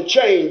God done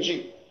change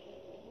you.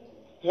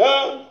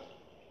 Huh?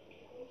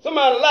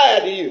 Somebody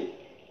lied to you.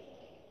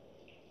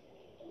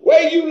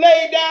 Where you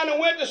laid down and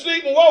went to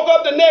sleep and woke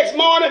up the next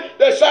morning,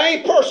 the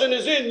same person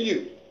is in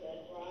you.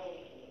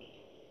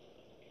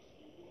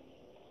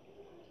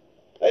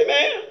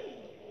 Amen.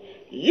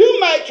 You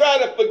might try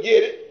to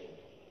forget it,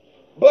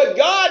 but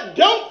God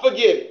don't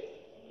forget it.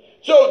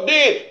 So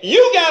then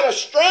you got to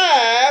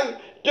strive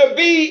to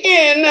be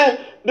in the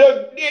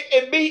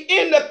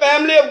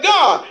family of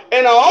God.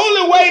 And the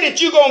only way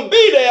that you're going to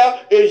be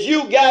there is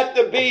you got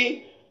to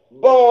be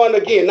born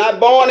again.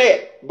 Not born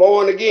at,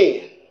 born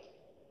again.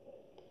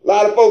 A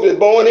lot of folks is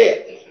born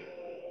at.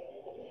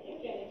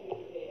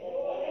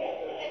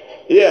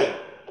 Yeah.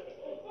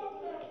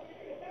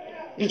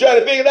 You trying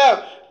to figure it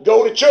out?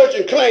 Go to church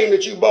and claim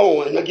that you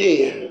born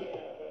again.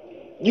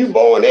 You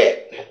born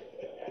at.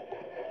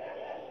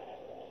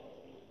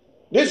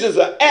 This is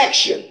an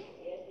action.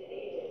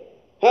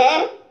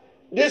 Huh?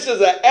 This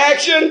is an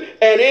action,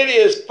 and it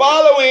is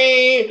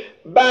following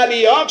by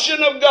the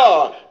unction of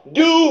God.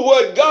 Do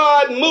what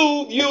God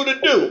moved you to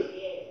do.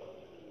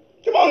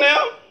 Come on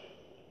now.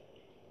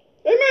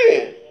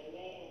 Amen.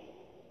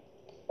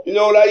 You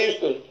know what I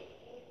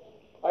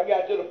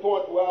got to the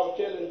point where I was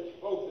telling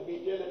folks to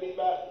be telling me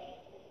about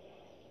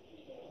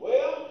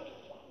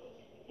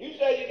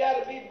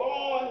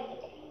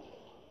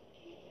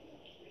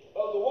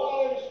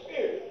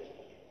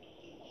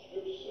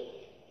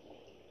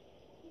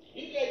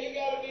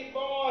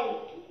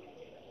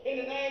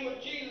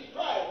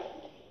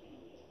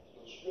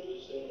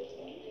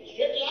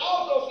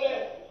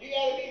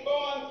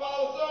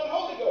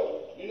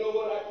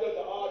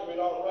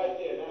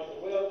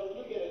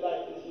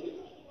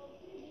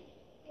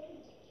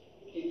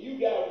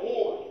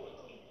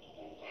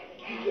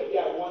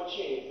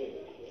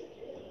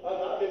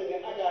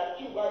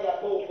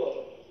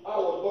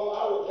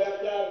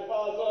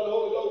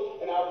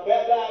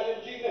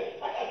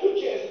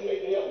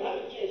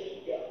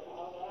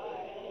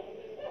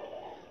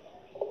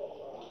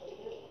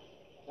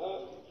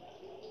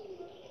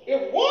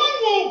If one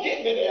won't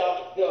get me there,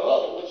 the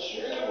other one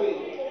surely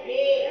will.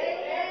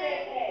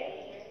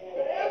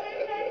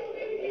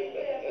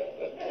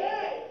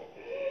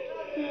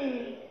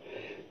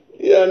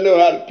 You gotta know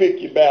how to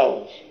pick your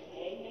battles.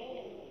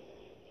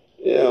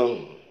 You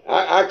know,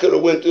 I could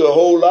have went through a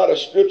whole lot of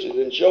scriptures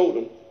and showed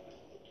them,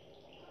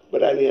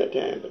 but I didn't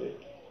have time for that.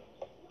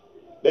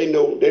 They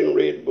know, they don't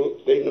read the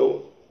book, they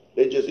know,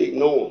 they just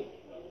ignore them.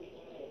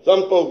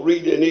 Some folks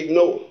read it and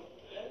ignore it.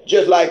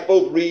 Just like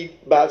folks read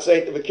about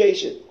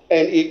sanctification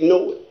and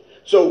ignore it.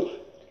 So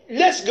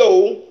let's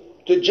go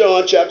to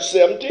John chapter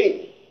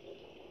 17.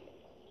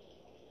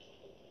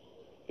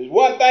 There's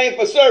one thing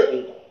for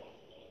certain.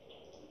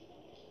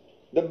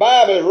 The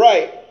Bible is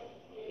right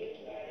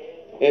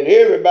and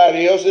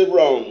everybody else is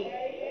wrong.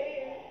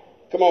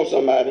 Come on,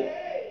 somebody.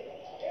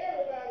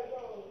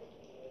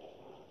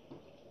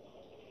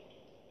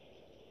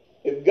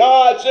 If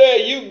God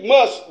said you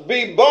must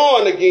be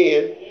born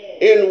again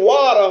in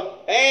water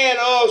and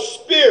of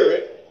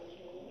spirit,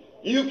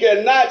 you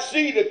cannot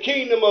see the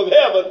kingdom of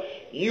heaven,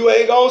 you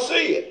ain't going to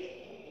see it.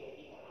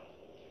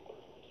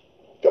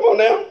 Come on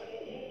now.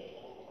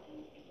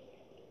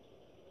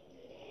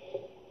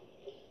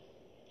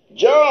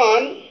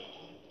 John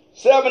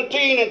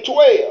 17 and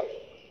 12.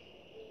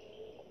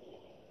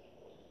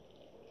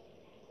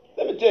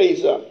 Let me tell you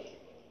something.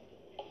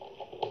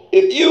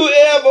 If you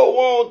ever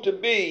want to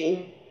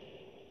be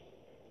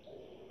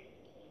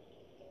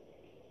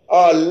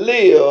or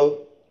live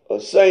a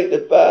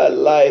sanctified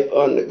life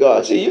under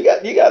God. See, you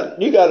got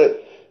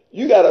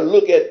to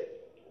look at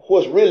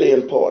what's really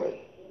important.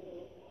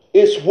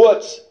 It's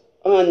what's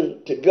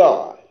unto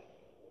God.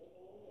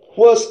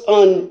 What's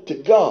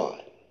unto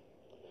God.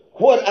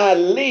 What I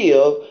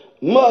live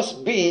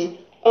must be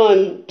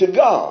unto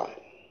God.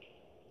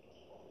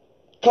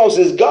 Because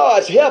it's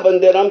God's heaven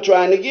that I'm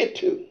trying to get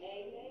to.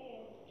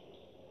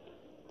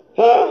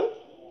 Huh?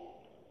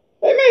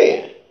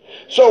 Amen.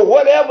 So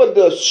whatever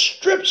the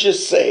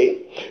scriptures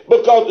say,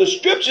 because the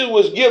scripture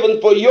was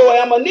given for your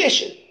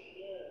admonition.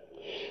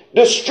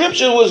 The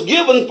scripture was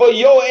given for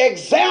your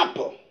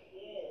example.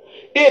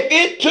 If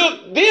it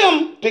took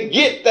them to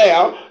get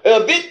there,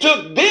 if it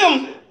took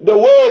them the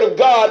word of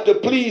God to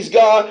please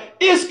God,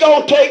 it's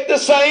going to take the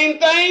same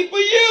thing for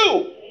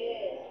you.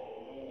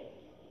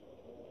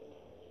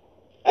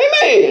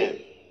 Amen.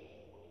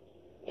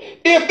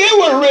 If there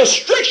were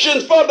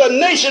restrictions for the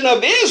nation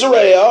of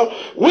Israel,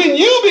 when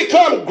you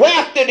become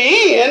grafted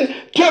in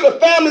to the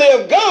family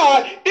of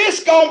God,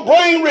 it's going to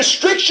bring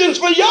restrictions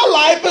for your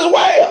life as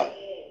well.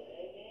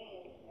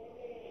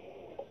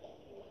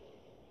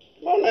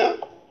 Come on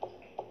now.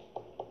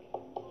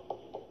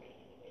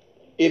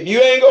 If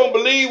you ain't going to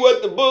believe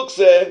what the book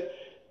said,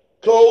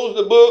 close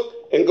the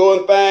book and go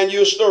and find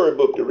you a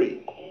storybook to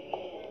read.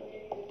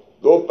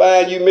 Go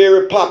find you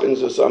Mary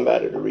Poppins or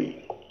somebody to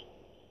read.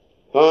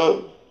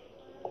 Huh?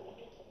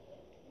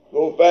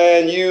 Go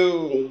find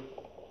you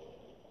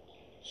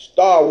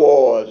Star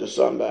Wars or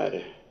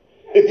somebody.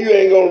 If you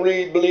ain't going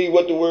to believe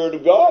what the word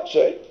of God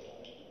say.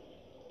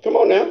 Come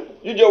on now.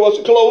 You just want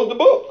to close the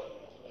book.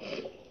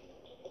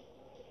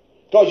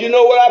 Because you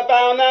know what I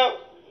found out?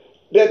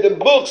 That the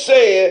book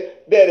said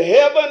that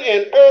heaven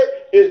and earth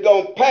is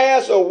going to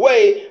pass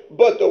away,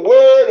 but the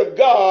word of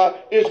God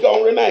is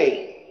going to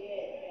remain.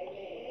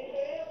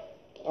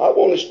 I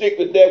want to stick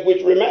with that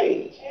which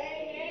remains.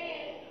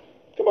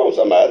 Come on,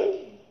 somebody.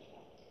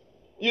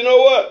 You know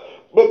what?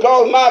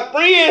 Because my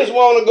friends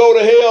want to go to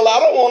hell, I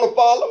don't want to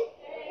follow.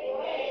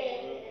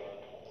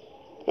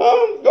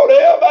 Huh? Go to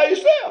hell by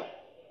yourself.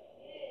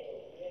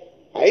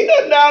 Ain't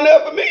nothing down there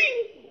for me.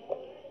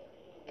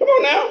 Come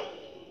on now.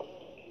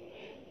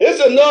 It's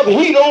enough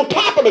heat on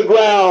top of the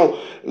ground.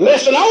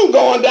 Listen, I'm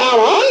going down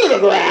under the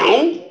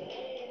ground.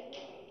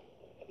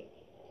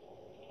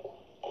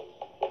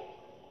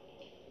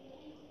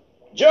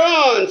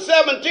 John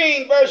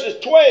 17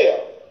 verses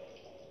 12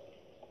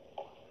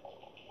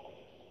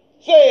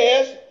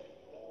 says,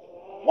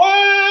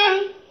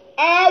 while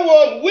I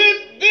was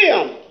with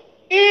them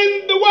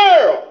in the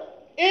world.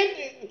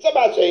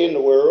 Somebody say in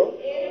the world.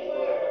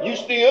 You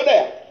still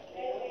there.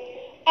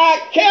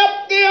 I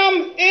kept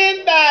them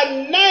in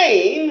thy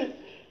name.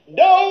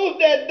 Those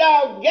that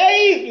thou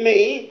gave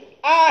me,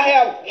 I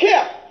have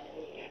kept.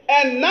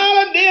 And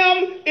none of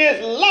them is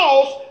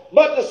lost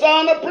but the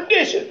son of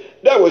perdition.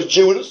 That was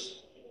Judas.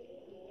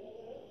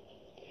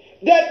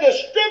 That the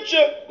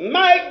scripture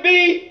might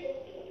be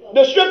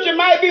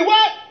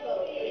what?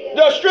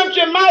 The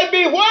scripture might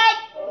be what?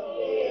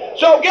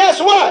 So guess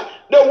what?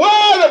 The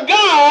word of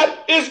God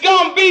is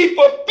going to be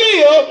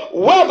fulfilled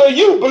whether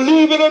you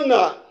believe it or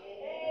not.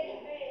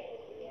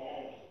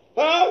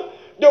 Huh?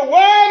 The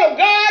word of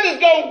God is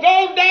going to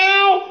go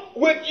down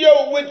with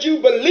you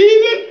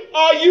believing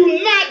or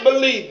you not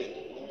believing.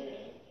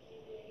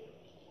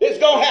 It's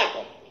going to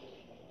happen.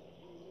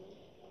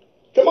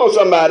 Come on,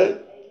 somebody.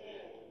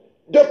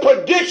 The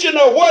prediction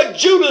of what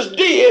Judas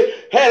did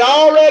had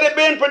already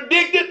been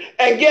predicted,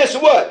 and guess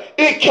what?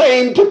 It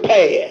came to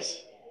pass.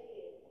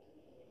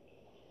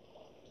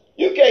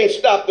 You can't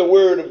stop the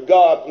word of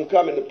God from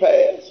coming to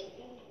pass.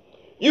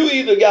 You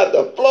either got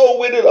to flow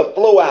with it or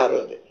flow out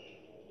of it.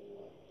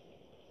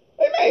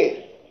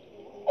 Amen.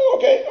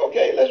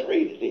 Okay, let's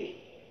read it then.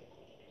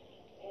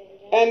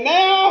 And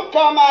now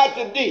come I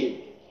to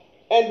thee,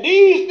 and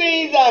these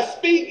things I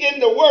speak in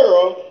the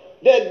world,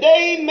 that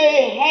they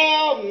may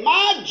have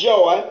my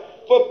joy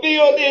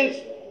fulfilled in...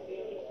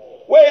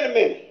 Wait a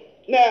minute.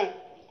 Now,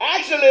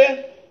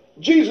 actually,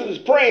 Jesus is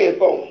praying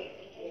for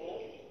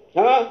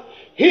them.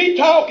 He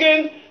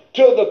talking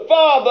to the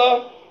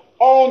Father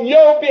on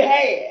your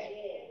behalf.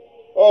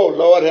 Oh,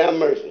 Lord, have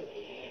mercy.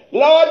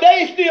 Lord,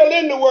 they still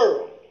in the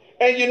world.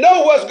 And you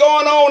know what's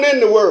going on in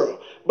the world.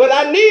 But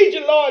I need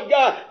you, Lord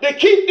God, to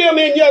keep them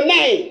in your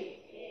name.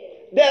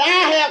 That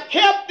I have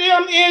kept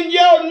them in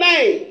your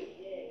name.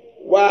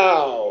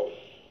 Wow.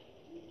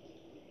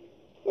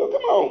 Well,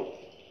 come on.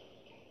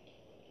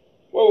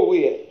 Where were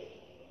we at?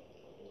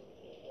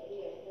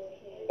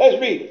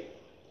 Let's read it.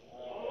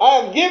 I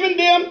have given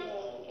them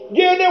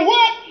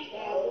what?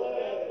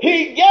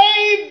 He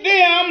gave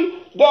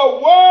them the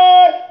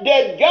word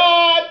that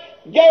God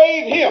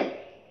gave him.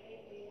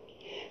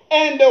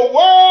 And the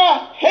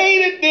world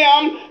hated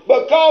them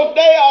because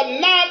they are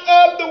not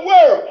of the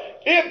world.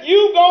 If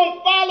you going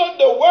to follow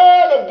the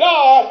word of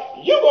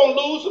God, you're going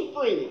to lose some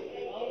friends.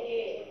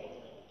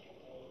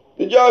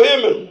 Did y'all hear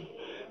me?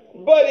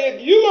 But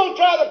if you're going to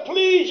try to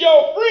please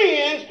your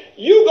friends,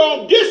 you're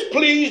going to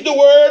displease the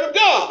word of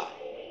God.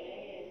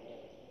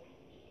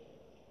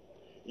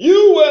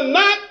 You will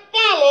not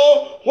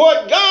follow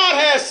what God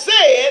has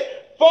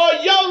said for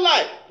your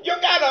life. You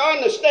got to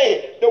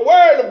understand, the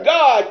word of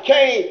God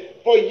came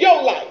for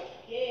your life.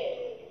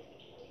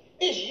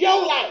 It's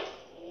your life.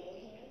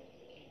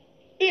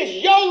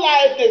 It's your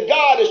life that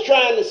God is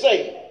trying to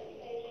save.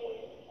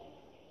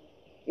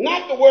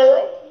 Not the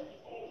world.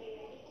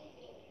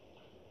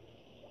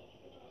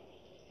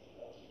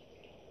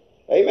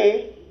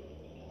 Amen.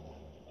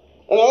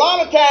 And a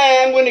lot of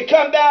time when it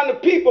comes down to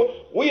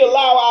people, we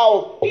allow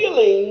our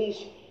feelings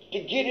to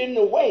get in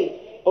the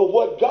way of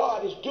what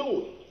God is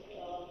doing.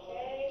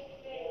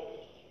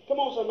 Come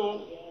on,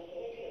 somebody.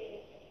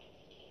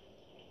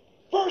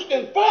 First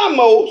and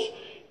foremost,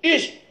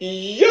 it's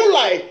your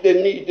life that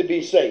needs to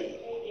be saved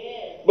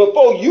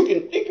before you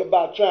can think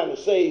about trying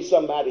to save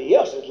somebody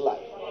else's life.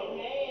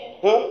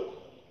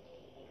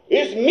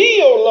 It's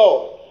me, oh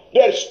Lord,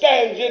 that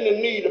stands in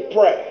the need of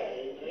prayer.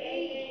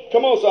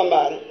 Come on,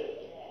 somebody.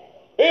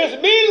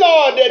 It's me,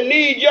 Lord, that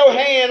needs your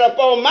hand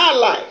upon my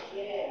life.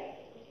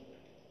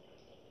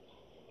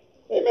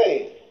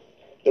 Amen.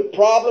 The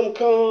problem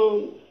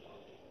comes,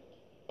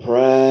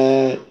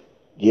 pride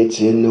gets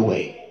in the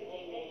way.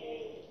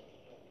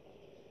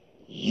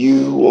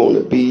 You want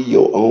to be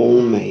your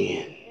own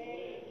man.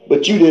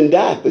 But you didn't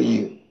die for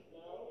you.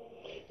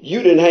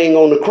 You didn't hang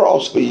on the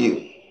cross for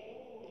you.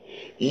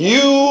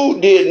 You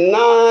did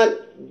not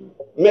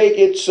make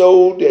it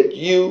so that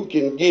you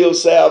can give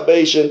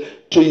salvation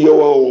to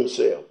your own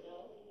self.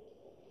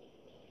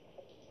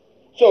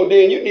 So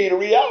then you need a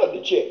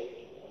reality check.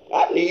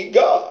 I need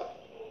God.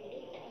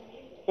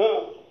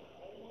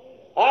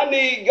 I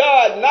need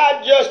God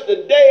not just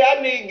today,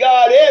 I need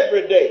God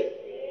every day.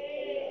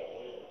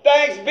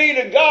 Thanks be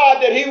to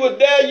God that he was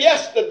there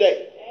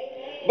yesterday.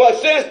 But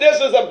since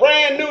this is a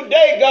brand new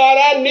day, God,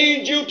 I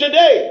need you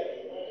today.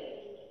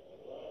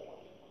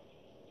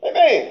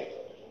 Amen.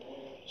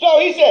 So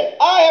he said,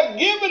 I have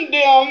given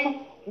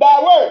them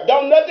thy word.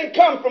 Don't nothing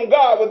come from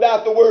God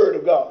without the word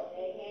of God.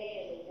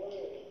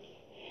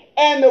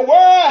 And the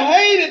world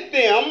hated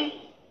them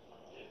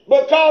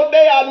because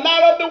they are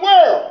not of the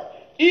world,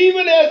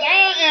 even as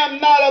I am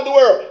not of the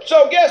world.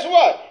 So guess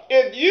what?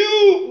 If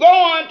you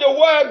going to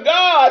where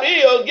God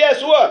is,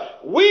 guess what?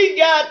 We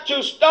got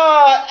to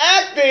start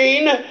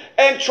acting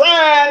and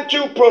trying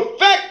to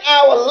perfect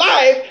our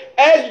life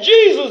as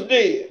Jesus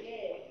did.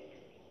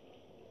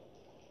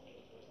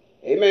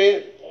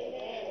 Amen.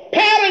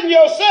 Pattern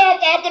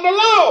yourself after the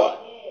Lord.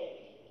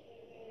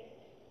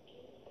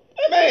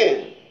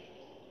 Amen.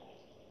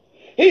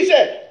 He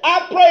said,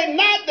 I pray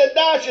not that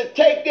thou should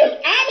take them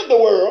out of the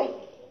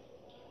world.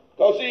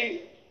 Because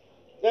see,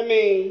 that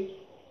means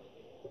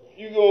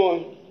you're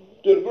going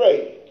to the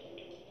grave.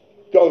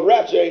 Because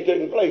rapture ain't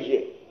taking place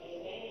yet.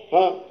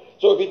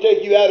 So if he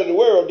take you out of the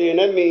world, then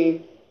that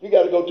means you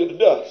got to go to the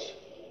dust.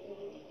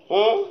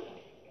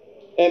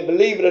 And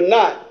believe it or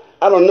not,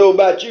 I don't know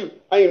about you,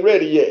 I ain't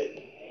ready yet.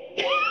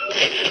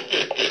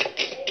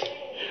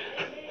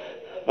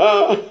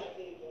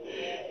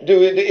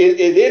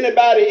 Is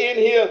anybody in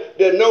here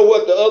that know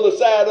what the other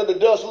side of the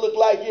dust look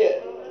like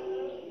yet?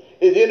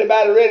 Is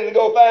anybody ready to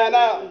go find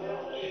out?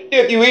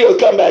 If you will,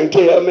 come back and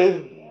tell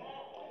me.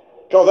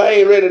 Because I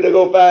ain't ready to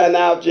go find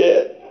out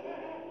yet.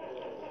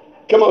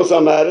 Come on,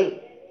 somebody.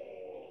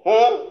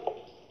 Amen.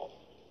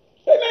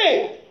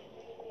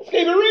 Let's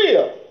keep it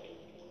real.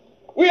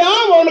 We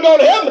all want to go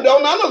to heaven, but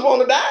don't none of us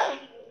want to die.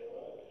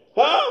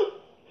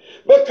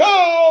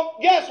 Because,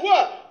 guess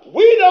what?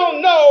 We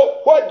don't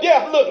know what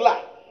death looks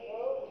like.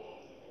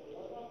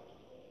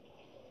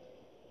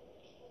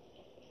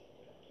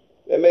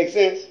 That makes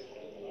sense?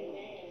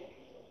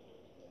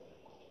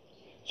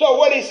 So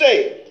what he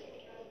said,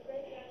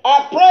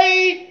 I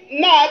prayed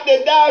not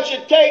that thou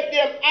should take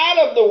them out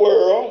of the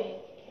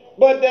world,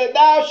 but that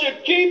thou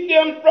should keep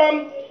them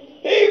from,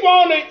 he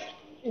wanted,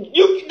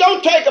 you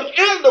don't take them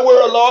out of the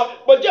world, Lord,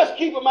 but just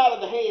keep them out of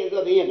the hands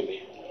of the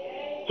enemy.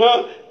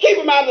 Keep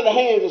them out of the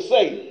hands of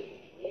Satan.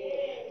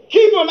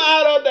 Keep them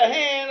out of the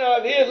hand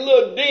of his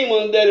little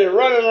demon that is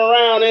running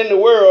around in the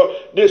world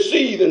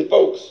deceiving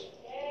folks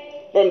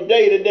from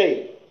day to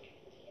day.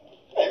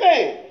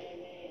 Amen.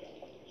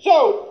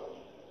 So,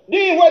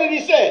 then what did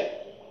he say?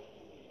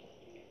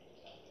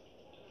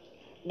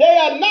 They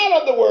are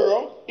not of the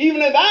world,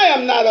 even as I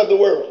am not of the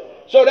world.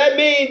 So that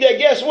means that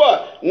guess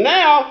what?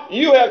 Now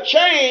you have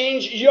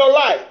changed your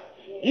life.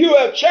 You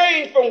have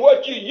changed from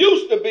what you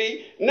used to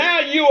be. Now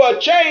you are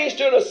changed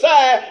to the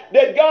side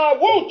that God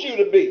wants you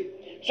to be.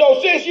 So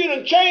since you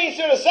done changed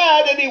to the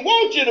side that he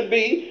wants you to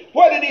be,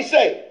 what did he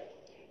say?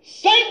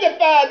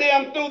 Sanctify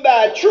them through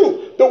thy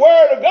truth. The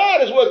word of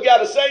God is what's got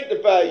to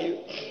sanctify you.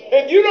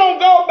 If you don't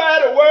go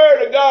by the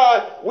word of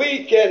God,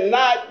 we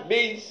cannot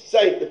be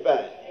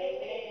sanctified.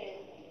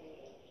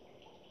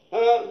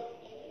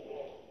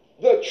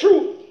 The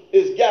truth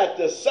has got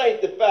to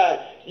sanctify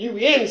you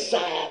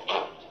inside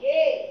out.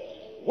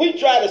 We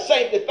try to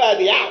sanctify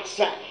the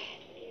outside.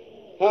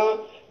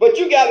 But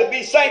you got to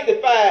be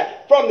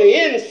sanctified from the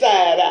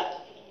inside out.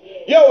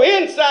 Your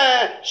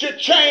inside should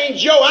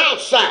change your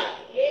outside.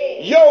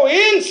 Your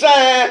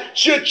inside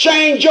should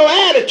change your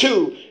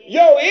attitude.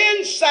 Your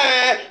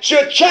inside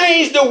should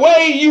change the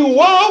way you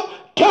walk,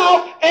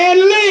 talk, and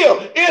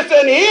live. It's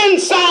an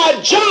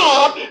inside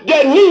job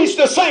that needs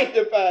to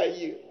sanctify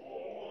you.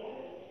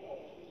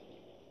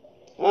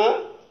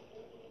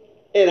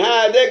 And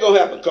how is that going to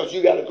happen? Because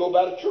you got to go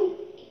by the truth.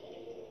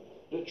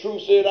 The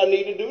truth said I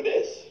need to do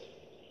this.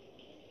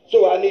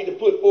 So I need to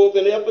put forth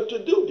an effort to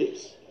do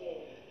this.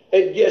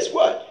 And guess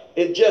what?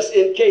 And just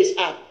in case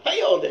I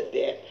failed at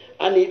that,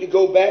 I need to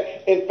go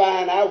back and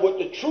find out what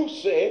the truth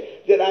said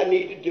that I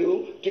need to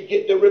do to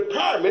get the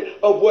requirement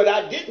of what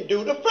I didn't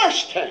do the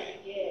first time.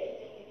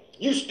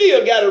 You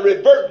still got to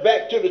revert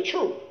back to the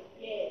truth.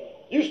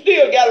 You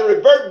still got to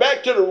revert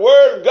back to the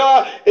word of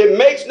God. It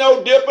makes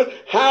no difference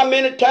how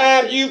many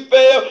times you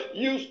fail.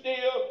 You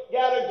still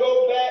got to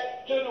go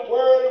back to the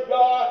word of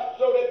God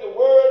so that the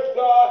word of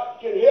God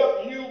can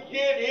help you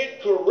get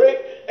it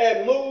correct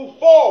and move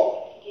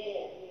forward.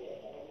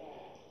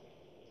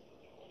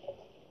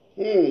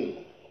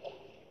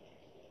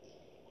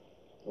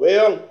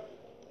 Well,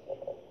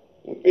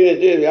 I'm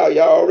finished this. Y'all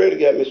already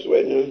got me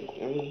sweating.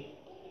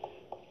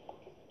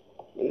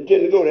 I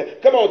intend to go there.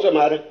 Come on,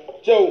 somebody.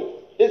 So,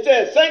 it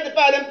says,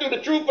 sanctify them through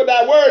the truth, for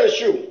thy word is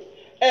true.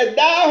 As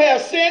thou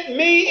hast sent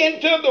me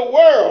into the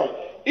world,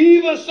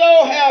 even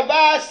so have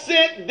I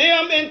sent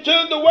them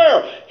into the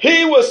world.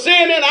 He was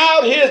sending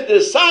out his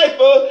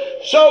disciples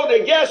so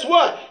that guess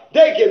what?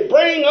 They can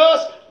bring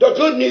us the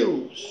good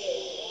news.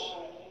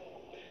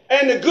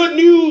 And the good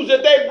news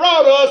that they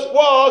brought us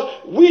was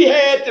we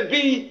had to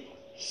be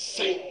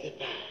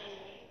sanctified.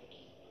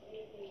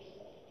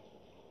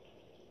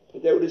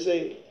 Is that what it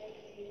said?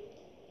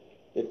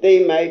 That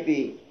they might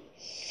be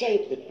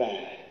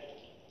sanctified.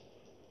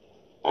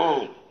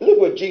 Look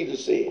what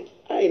Jesus said.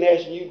 I ain't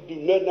asking you to do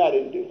nothing I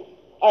didn't do.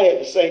 I had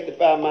to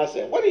sanctify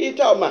myself. What are you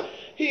talking about?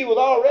 He was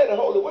already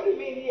holy. What do you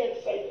mean he had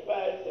to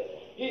sanctify himself?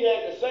 He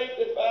had to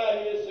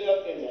sanctify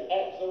himself in the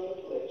acts of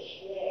the flesh.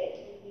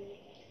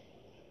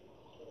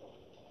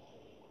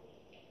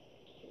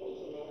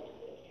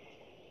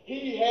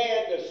 He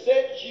had to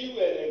set you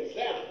an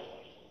example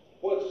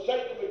what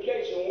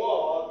sanctification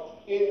was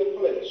in the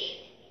flesh.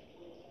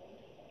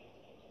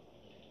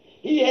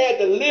 He had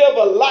to live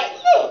a life.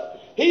 Look,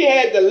 he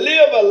had to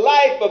live a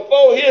life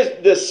before his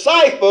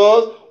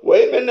disciples.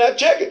 Wait a minute, now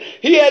check it.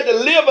 He had to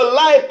live a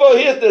life for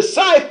his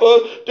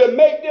disciples to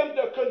make them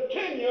to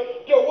continue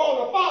to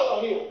want to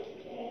follow him.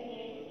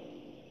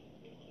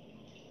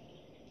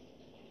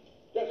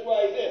 That's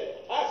why he said,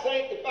 I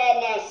sanctify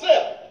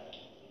myself,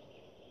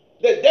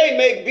 that they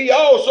may be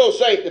also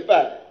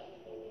sanctified.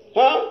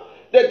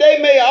 That they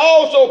may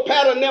also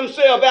pattern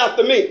themselves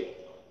after me.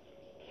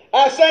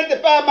 I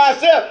sanctify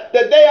myself,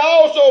 that they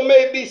also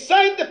may be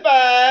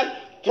sanctified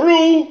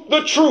through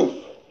the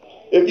truth.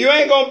 If you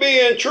ain't going to be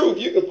in truth,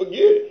 you can forget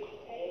it.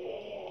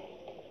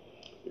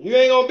 If you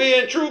ain't going to be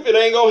in truth, it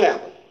ain't going to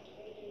happen.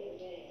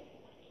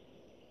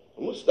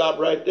 I'm going to stop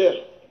right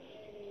there.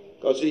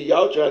 Because see,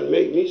 y'all trying to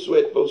make me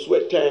sweat before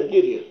sweat time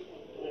get here.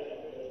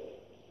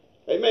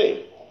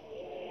 Amen.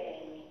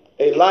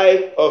 A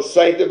life of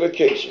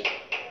sanctification.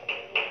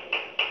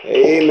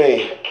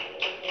 Amen.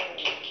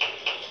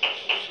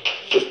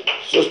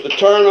 Sister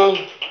Turner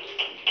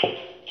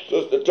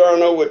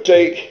would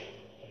take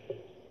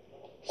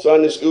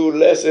Sunday school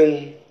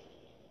lesson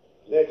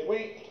next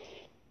week.